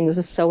manifesting was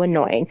just so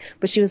annoying.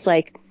 But she was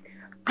like,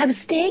 I was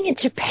staying in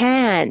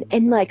Japan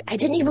and like, I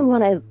didn't even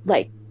want to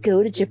like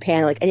go to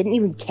Japan. Like, I didn't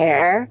even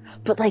care,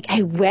 but like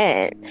I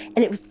went and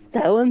it was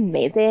so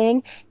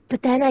amazing.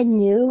 But then I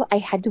knew I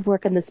had to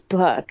work on this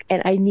book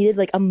and I needed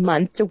like a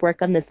month to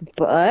work on this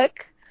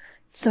book.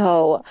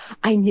 So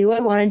I knew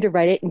I wanted to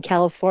write it in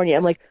California.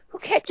 I'm like, who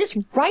can't just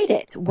write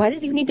it? Why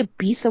does you need to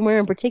be somewhere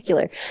in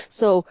particular?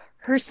 So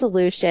her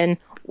solution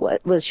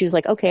was she was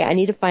like, okay, I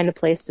need to find a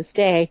place to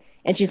stay.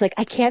 And she's like,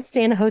 I can't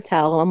stay in a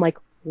hotel. And I'm like,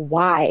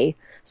 why?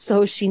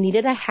 So she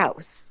needed a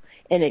house.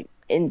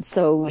 And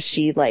so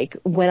she like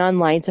went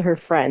online to her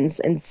friends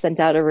and sent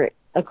out a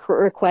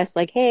request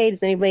like, hey,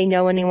 does anybody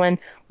know anyone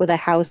with a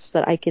house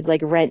that I could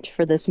like rent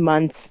for this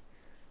month?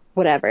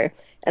 Whatever.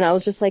 And I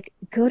was just like,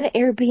 go to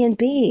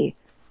Airbnb,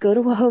 go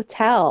to a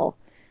hotel.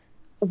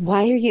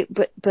 Why are you,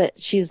 but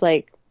she's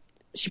like,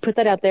 she put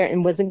that out there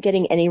and wasn't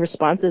getting any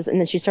responses. And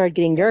then she started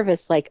getting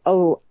nervous, like,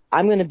 oh,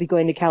 I'm going to be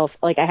going to California.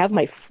 Like, I have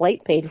my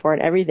flight paid for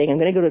and everything. I'm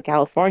going to go to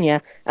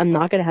California. I'm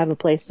not going to have a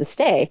place to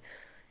stay.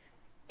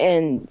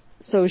 And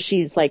so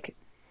she's like,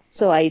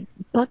 so I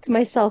bucked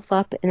myself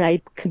up and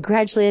I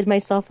congratulated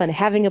myself on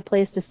having a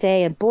place to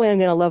stay. And boy, I'm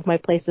going to love my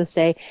place to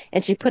stay.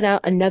 And she put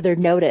out another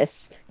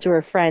notice to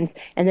her friends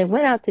and then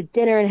went out to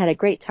dinner and had a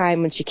great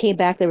time. When she came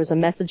back, there was a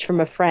message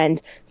from a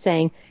friend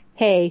saying,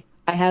 hey,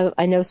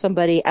 I know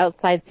somebody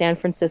outside San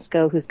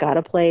Francisco who's got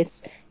a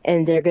place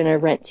and they're going to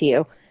rent to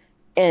you.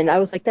 And I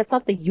was like, that's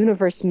not the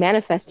universe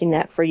manifesting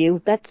that for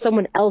you. That's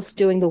someone else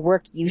doing the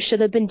work you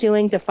should have been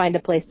doing to find a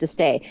place to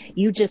stay.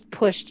 You just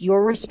pushed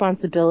your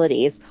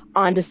responsibilities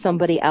onto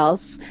somebody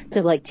else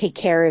to like take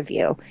care of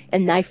you.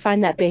 And I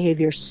find that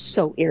behavior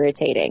so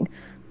irritating.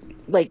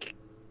 Like,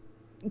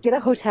 get a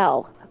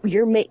hotel.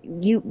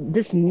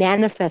 This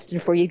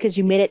manifested for you because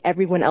you made it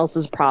everyone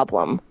else's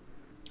problem.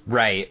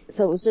 Right.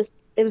 So it was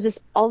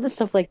just all this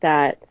stuff like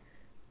that.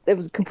 It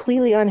was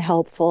completely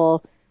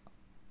unhelpful.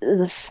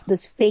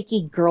 This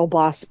fakey girl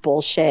boss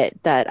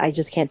bullshit that I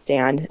just can't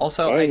stand.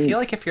 Also, I feel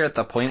like if you're at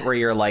the point where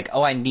you're like,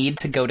 oh, I need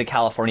to go to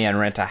California and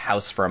rent a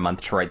house for a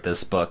month to write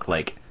this book,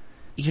 like,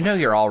 you know,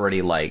 you're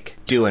already like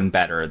doing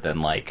better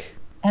than like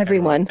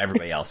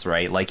everybody else,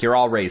 right? Like, you're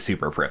already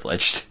super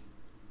privileged.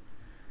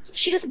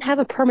 She doesn't have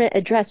a permanent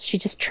address. She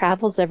just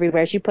travels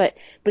everywhere. But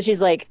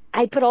she's like,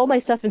 I put all my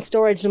stuff in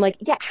storage. And I'm like,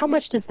 yeah, how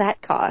much does that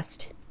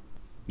cost?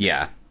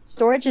 Yeah.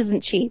 Storage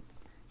isn't cheap.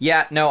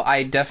 Yeah, no,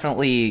 I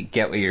definitely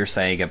get what you're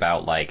saying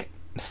about, like,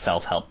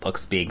 self-help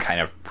books being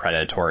kind of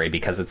predatory,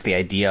 because it's the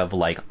idea of,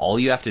 like, all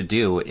you have to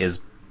do is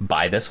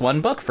buy this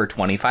one book for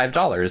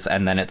 $25,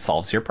 and then it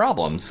solves your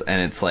problems. And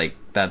it's like,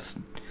 that's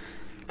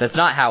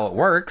not how it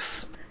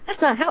works.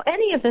 That's not how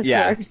any of this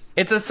works.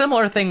 It's a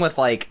similar thing with,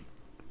 like,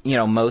 you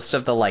know, most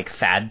of the, like,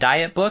 fad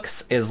diet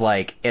books is,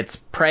 like, it's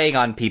preying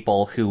on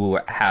people who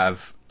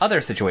have other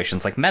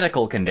situations like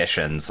medical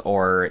conditions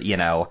or,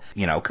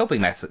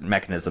 coping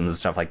mechanisms and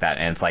stuff like that.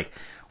 And it's like,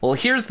 well,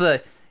 here's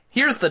the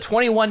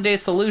 21-day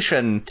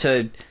solution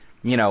to,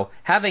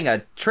 having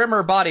a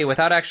trimmer body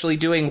without actually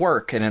doing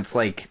work. And it's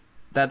like,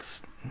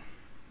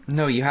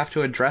 no, you have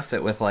to address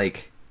it with,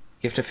 like,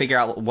 you have to figure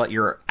out what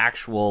your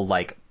actual,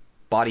 like,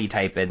 body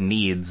type and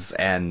needs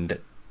and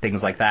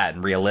things like that,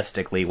 and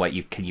realistically what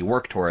can you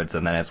work towards,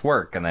 and then it's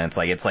work, and then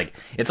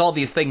it's all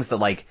these things that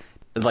like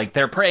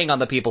they're preying on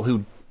the people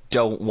who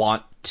don't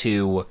want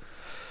to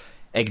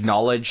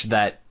acknowledge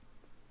that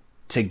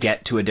to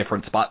get to a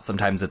different spot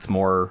sometimes it's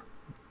more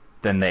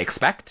than they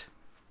expect,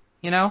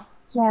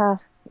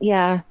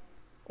 Yeah,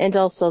 and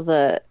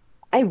also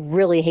I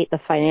really hate the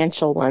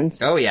financial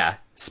ones. Oh yeah,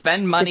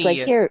 spend money like,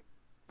 here,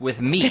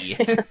 with me.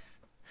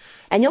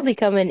 And you'll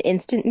become an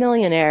instant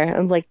millionaire.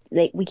 I'm like,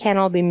 we can't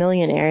all be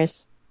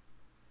millionaires.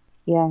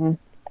 Yeah.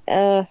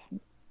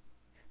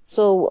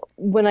 So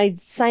when I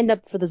signed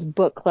up for this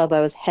book club,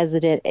 I was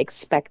hesitant,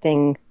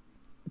 expecting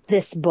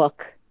this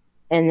book,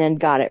 and then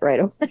got it right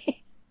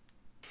away.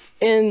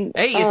 And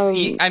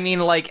hey, I mean,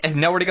 like,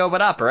 nowhere to go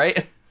but up,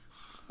 right?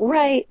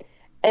 Right.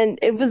 And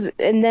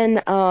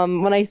then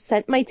when I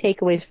sent my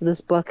takeaways for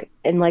this book,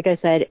 and like I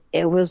said,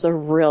 it was a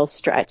real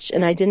stretch,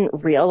 and I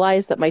didn't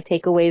realize that my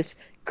takeaways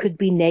could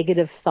be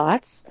negative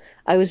thoughts.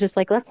 I was just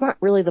like, that's not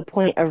really the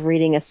point of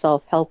reading a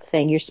self-help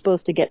thing. You're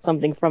supposed to get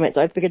something from it.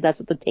 So I figured that's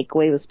what the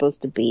takeaway was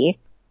supposed to be.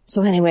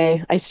 So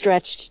anyway, I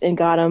stretched and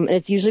got them. And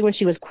it's usually when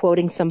she was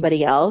quoting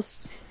somebody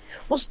else.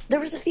 Well, there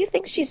was a few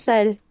things she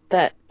said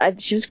that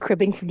she was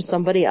cribbing from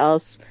somebody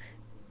else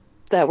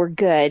that were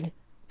good.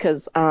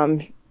 Because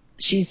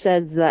she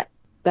said that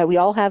we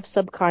all have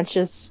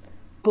subconscious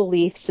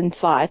beliefs and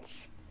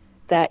thoughts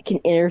that can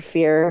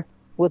interfere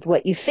with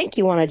what you think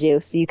you want to do.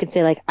 So you could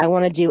say, like, I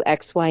want to do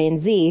X, Y, and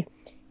Z.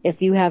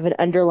 If you have an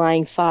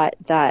underlying thought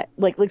that,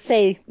 like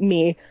say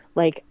me,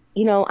 like,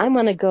 I'm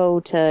going to go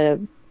to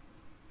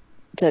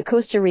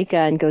Costa Rica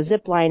and go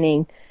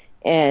ziplining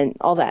and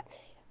all that.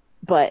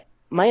 But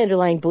my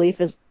underlying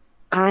belief is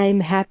I'm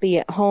happy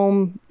at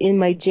home in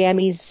my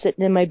jammies,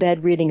 sitting in my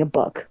bed reading a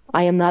book.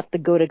 I am not the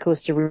go to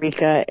Costa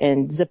Rica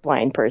and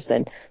zipline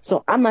person.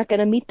 So I'm not going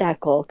to meet that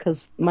goal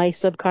because my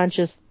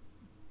subconscious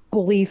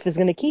belief is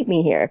going to keep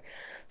me here.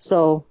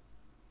 So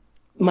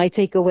my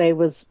takeaway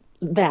was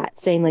that,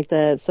 saying like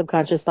the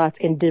subconscious thoughts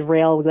can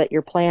derail what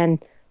your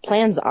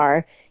plans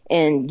are,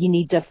 and you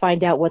need to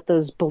find out what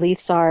those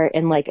beliefs are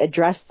and like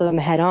address them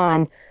head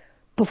on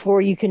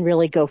before you can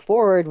really go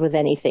forward with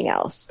anything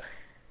else.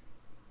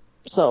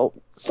 So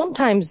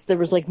sometimes there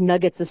was like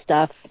nuggets of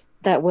stuff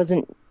that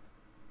wasn't,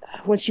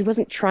 when she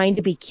wasn't trying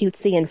to be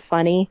cutesy and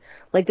funny,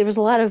 like there was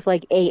a lot of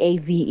like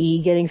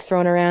AAVE getting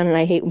thrown around, and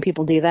I hate when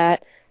people do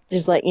that.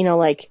 Just like,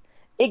 like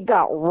it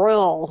got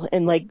real,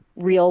 and like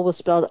real was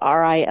spelled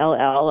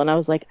RILL, and I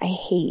was like, I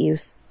hate you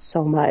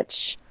so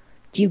much.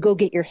 Do you go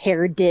get your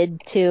hair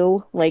did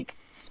too? Like,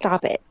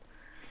 stop it.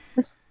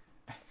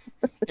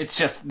 It's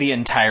just the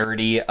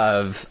entirety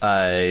of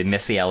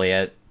Missy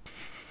Elliott.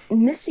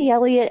 Missy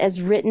Elliott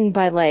as written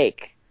by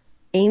like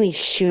Amy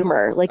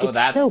Schumer. Like,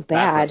 it's so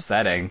bad. That's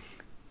upsetting.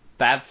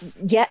 That's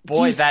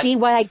boy. Do you see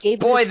why I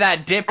gave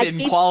that dip in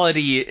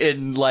quality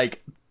in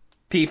like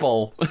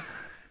people.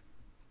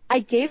 I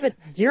gave it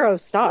 0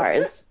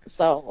 stars.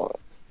 So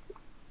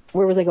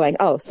where was I going?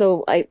 Oh,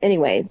 so I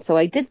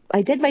did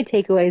my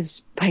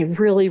takeaways by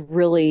really,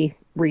 really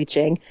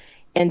reaching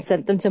and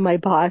sent them to my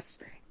boss.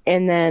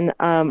 And then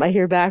I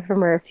hear back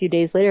from her a few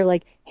days later,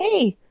 like,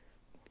 hey,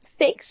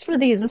 thanks for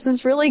these. This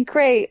is really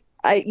great.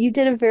 You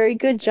did a very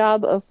good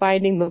job of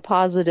finding the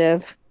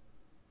positive.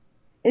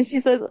 And she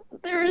said,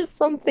 there is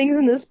something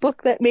in this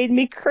book that made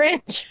me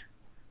cringe.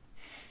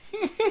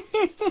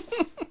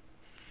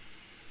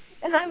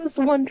 And I was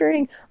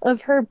wondering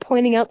of her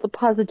pointing out the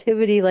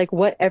positivity, like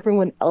what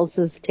everyone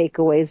else's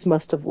takeaways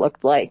must have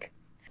looked like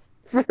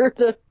for her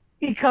to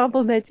be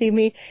complimenting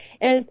me.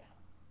 And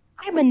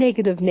I'm a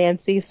negative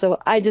Nancy, so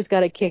I just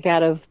got a kick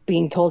out of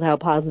being told how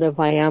positive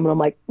I am. And I'm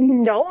like,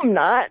 no, I'm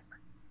not.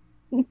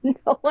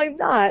 No, I'm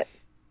not.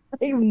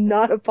 I am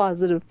not a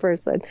positive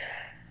person.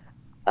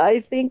 I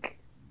think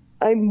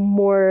I'm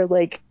more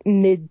like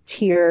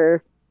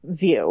mid-tier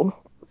view,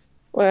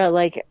 where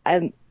like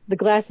the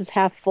glass is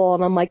half full,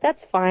 and I'm like,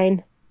 that's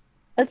fine.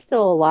 That's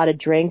still a lot of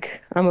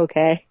drink. I'm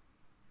okay.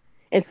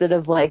 Instead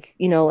of like,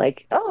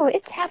 like, oh,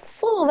 it's half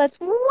full. That's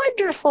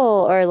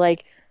wonderful. Or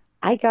like,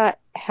 I got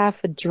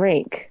half a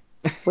drink.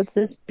 What's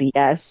this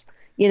BS?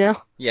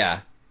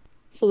 Yeah.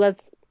 So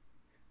that's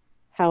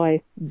how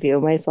I view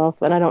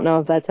myself. And I don't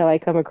know if that's how I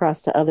come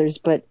across to others,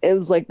 but it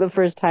was like the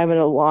first time in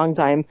a long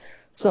time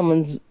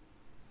someone's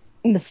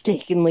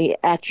mistakenly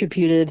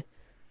attributed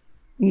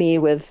me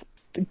with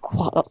the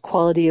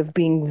quality of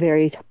being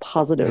very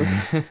positive.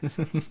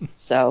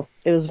 So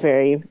it was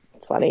very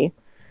funny.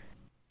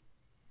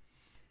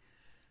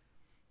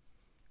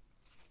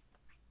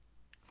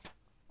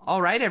 All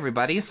right,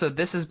 everybody. So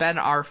this has been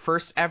our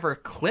first ever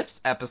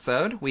Clips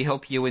episode. We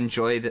hope you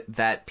enjoyed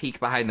that peek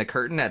behind the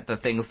curtain at the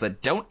things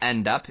that don't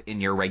end up in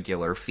your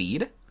regular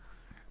feed.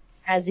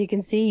 As you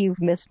can see,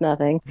 you've missed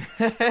nothing.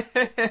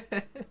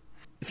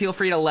 Feel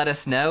free to let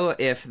us know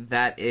if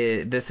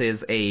this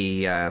is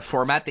a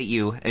format that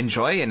you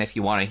enjoy, and if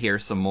you want to hear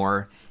some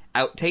more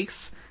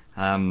outtakes.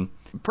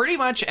 Pretty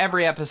much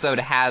every episode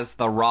has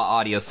the raw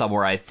audio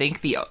somewhere. I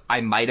think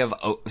I might have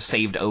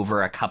saved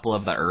over a couple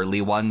of the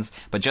early ones,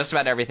 but just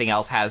about everything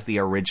else has the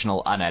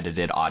original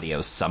unedited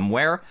audio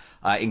somewhere,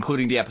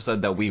 including the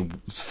episode that we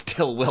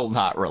still will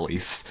not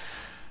release.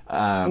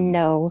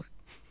 No.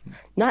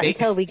 Not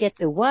until we get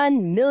to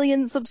 1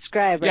 million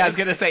subscribers. Yeah, I was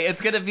gonna say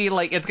it's gonna be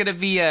like a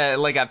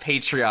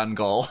Patreon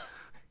goal.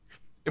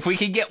 If we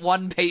can get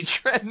 1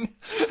 patron.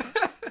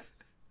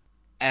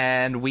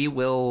 And we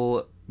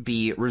will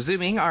be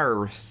resuming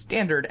our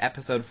standard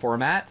episode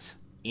format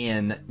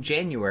in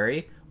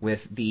January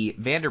with the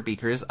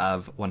Vanderbeekers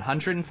of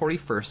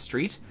 141st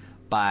Street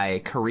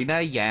by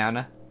Karina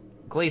Yan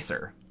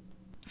Glaser.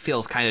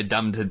 Feels kind of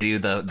dumb to do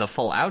the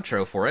full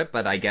outro for it,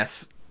 but I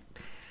guess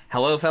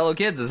Hello Fellow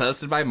Kids is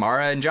hosted by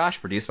Mara and Josh,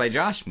 produced by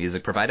Josh,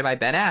 music provided by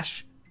Ben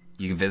Ash.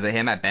 You can visit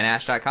him at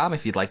benash.com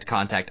if you'd like to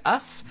contact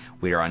us.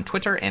 We are on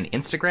Twitter and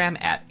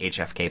Instagram at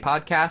HFK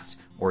Podcast,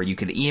 or you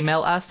can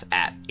email us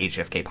at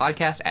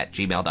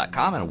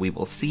hfkpodcast@gmail.com, and we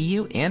will see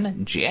you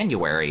in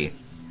January.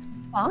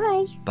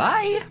 Bye.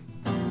 Bye.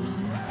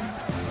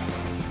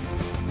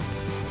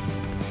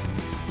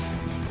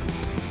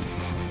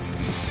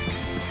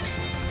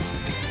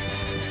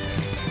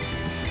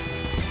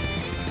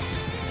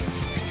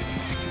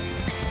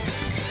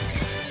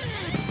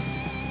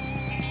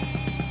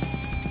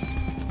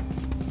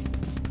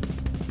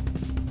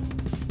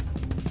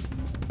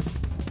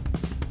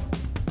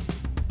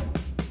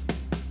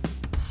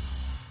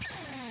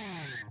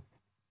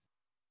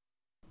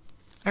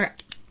 Okay.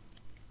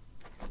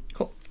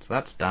 Cool. So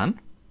that's done.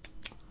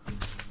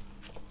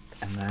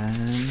 And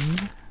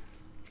then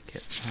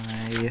get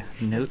my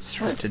notes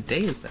for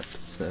today's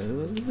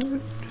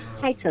episode.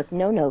 I took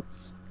no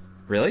notes.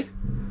 Really?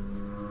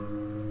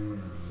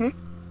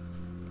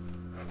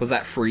 Was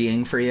that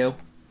freeing for you?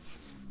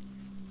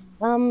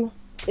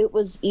 It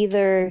was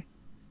either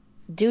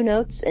do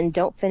notes and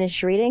don't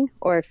finish reading,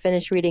 or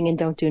finish reading and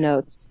don't do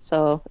notes.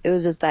 So it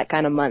was just that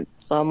kind of month.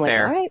 So I'm like,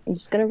 Fair. all right, I'm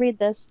just gonna read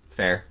this.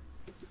 Fair.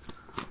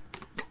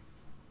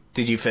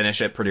 Did you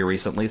finish it pretty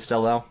recently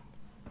still, though?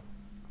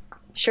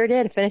 Sure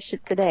did. Finished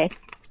it today.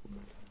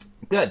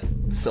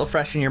 Good. Still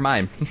fresh in your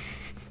mind.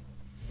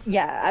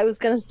 Yeah, I was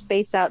gonna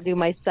space out, do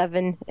my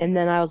 7, and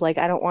then I was like,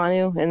 I don't want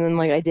to, and then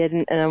I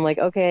didn't, and I'm like,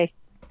 okay,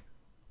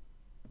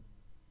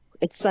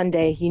 it's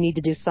Sunday, you need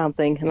to do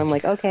something, and I'm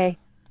like, okay,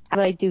 how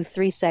about I do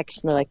 3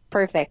 sections? And they're like,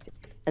 perfect.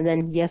 And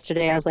then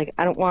yesterday I was like,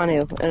 I don't want to,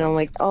 and I'm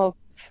like, oh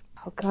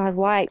God,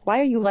 why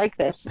are you like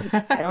this?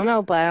 I don't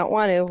know, but I don't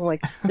want to. I'm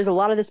like, there's a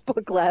lot of this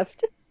book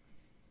left,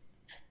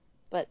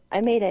 but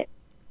I made it.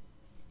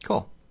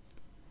 Cool.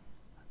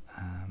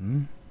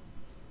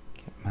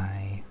 Get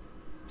my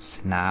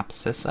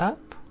synopsis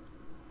up.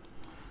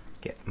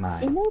 Get my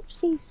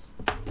Synopsis.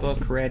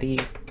 book ready.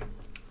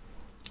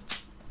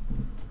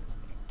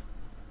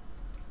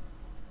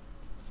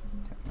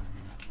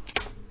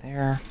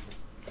 There.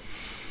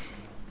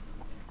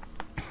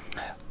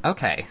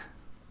 Okay.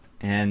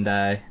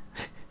 And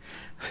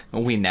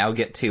we now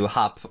get to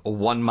hop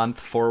 1 month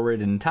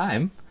forward in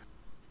time.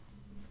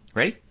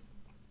 Ready?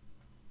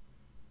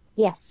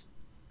 Yes.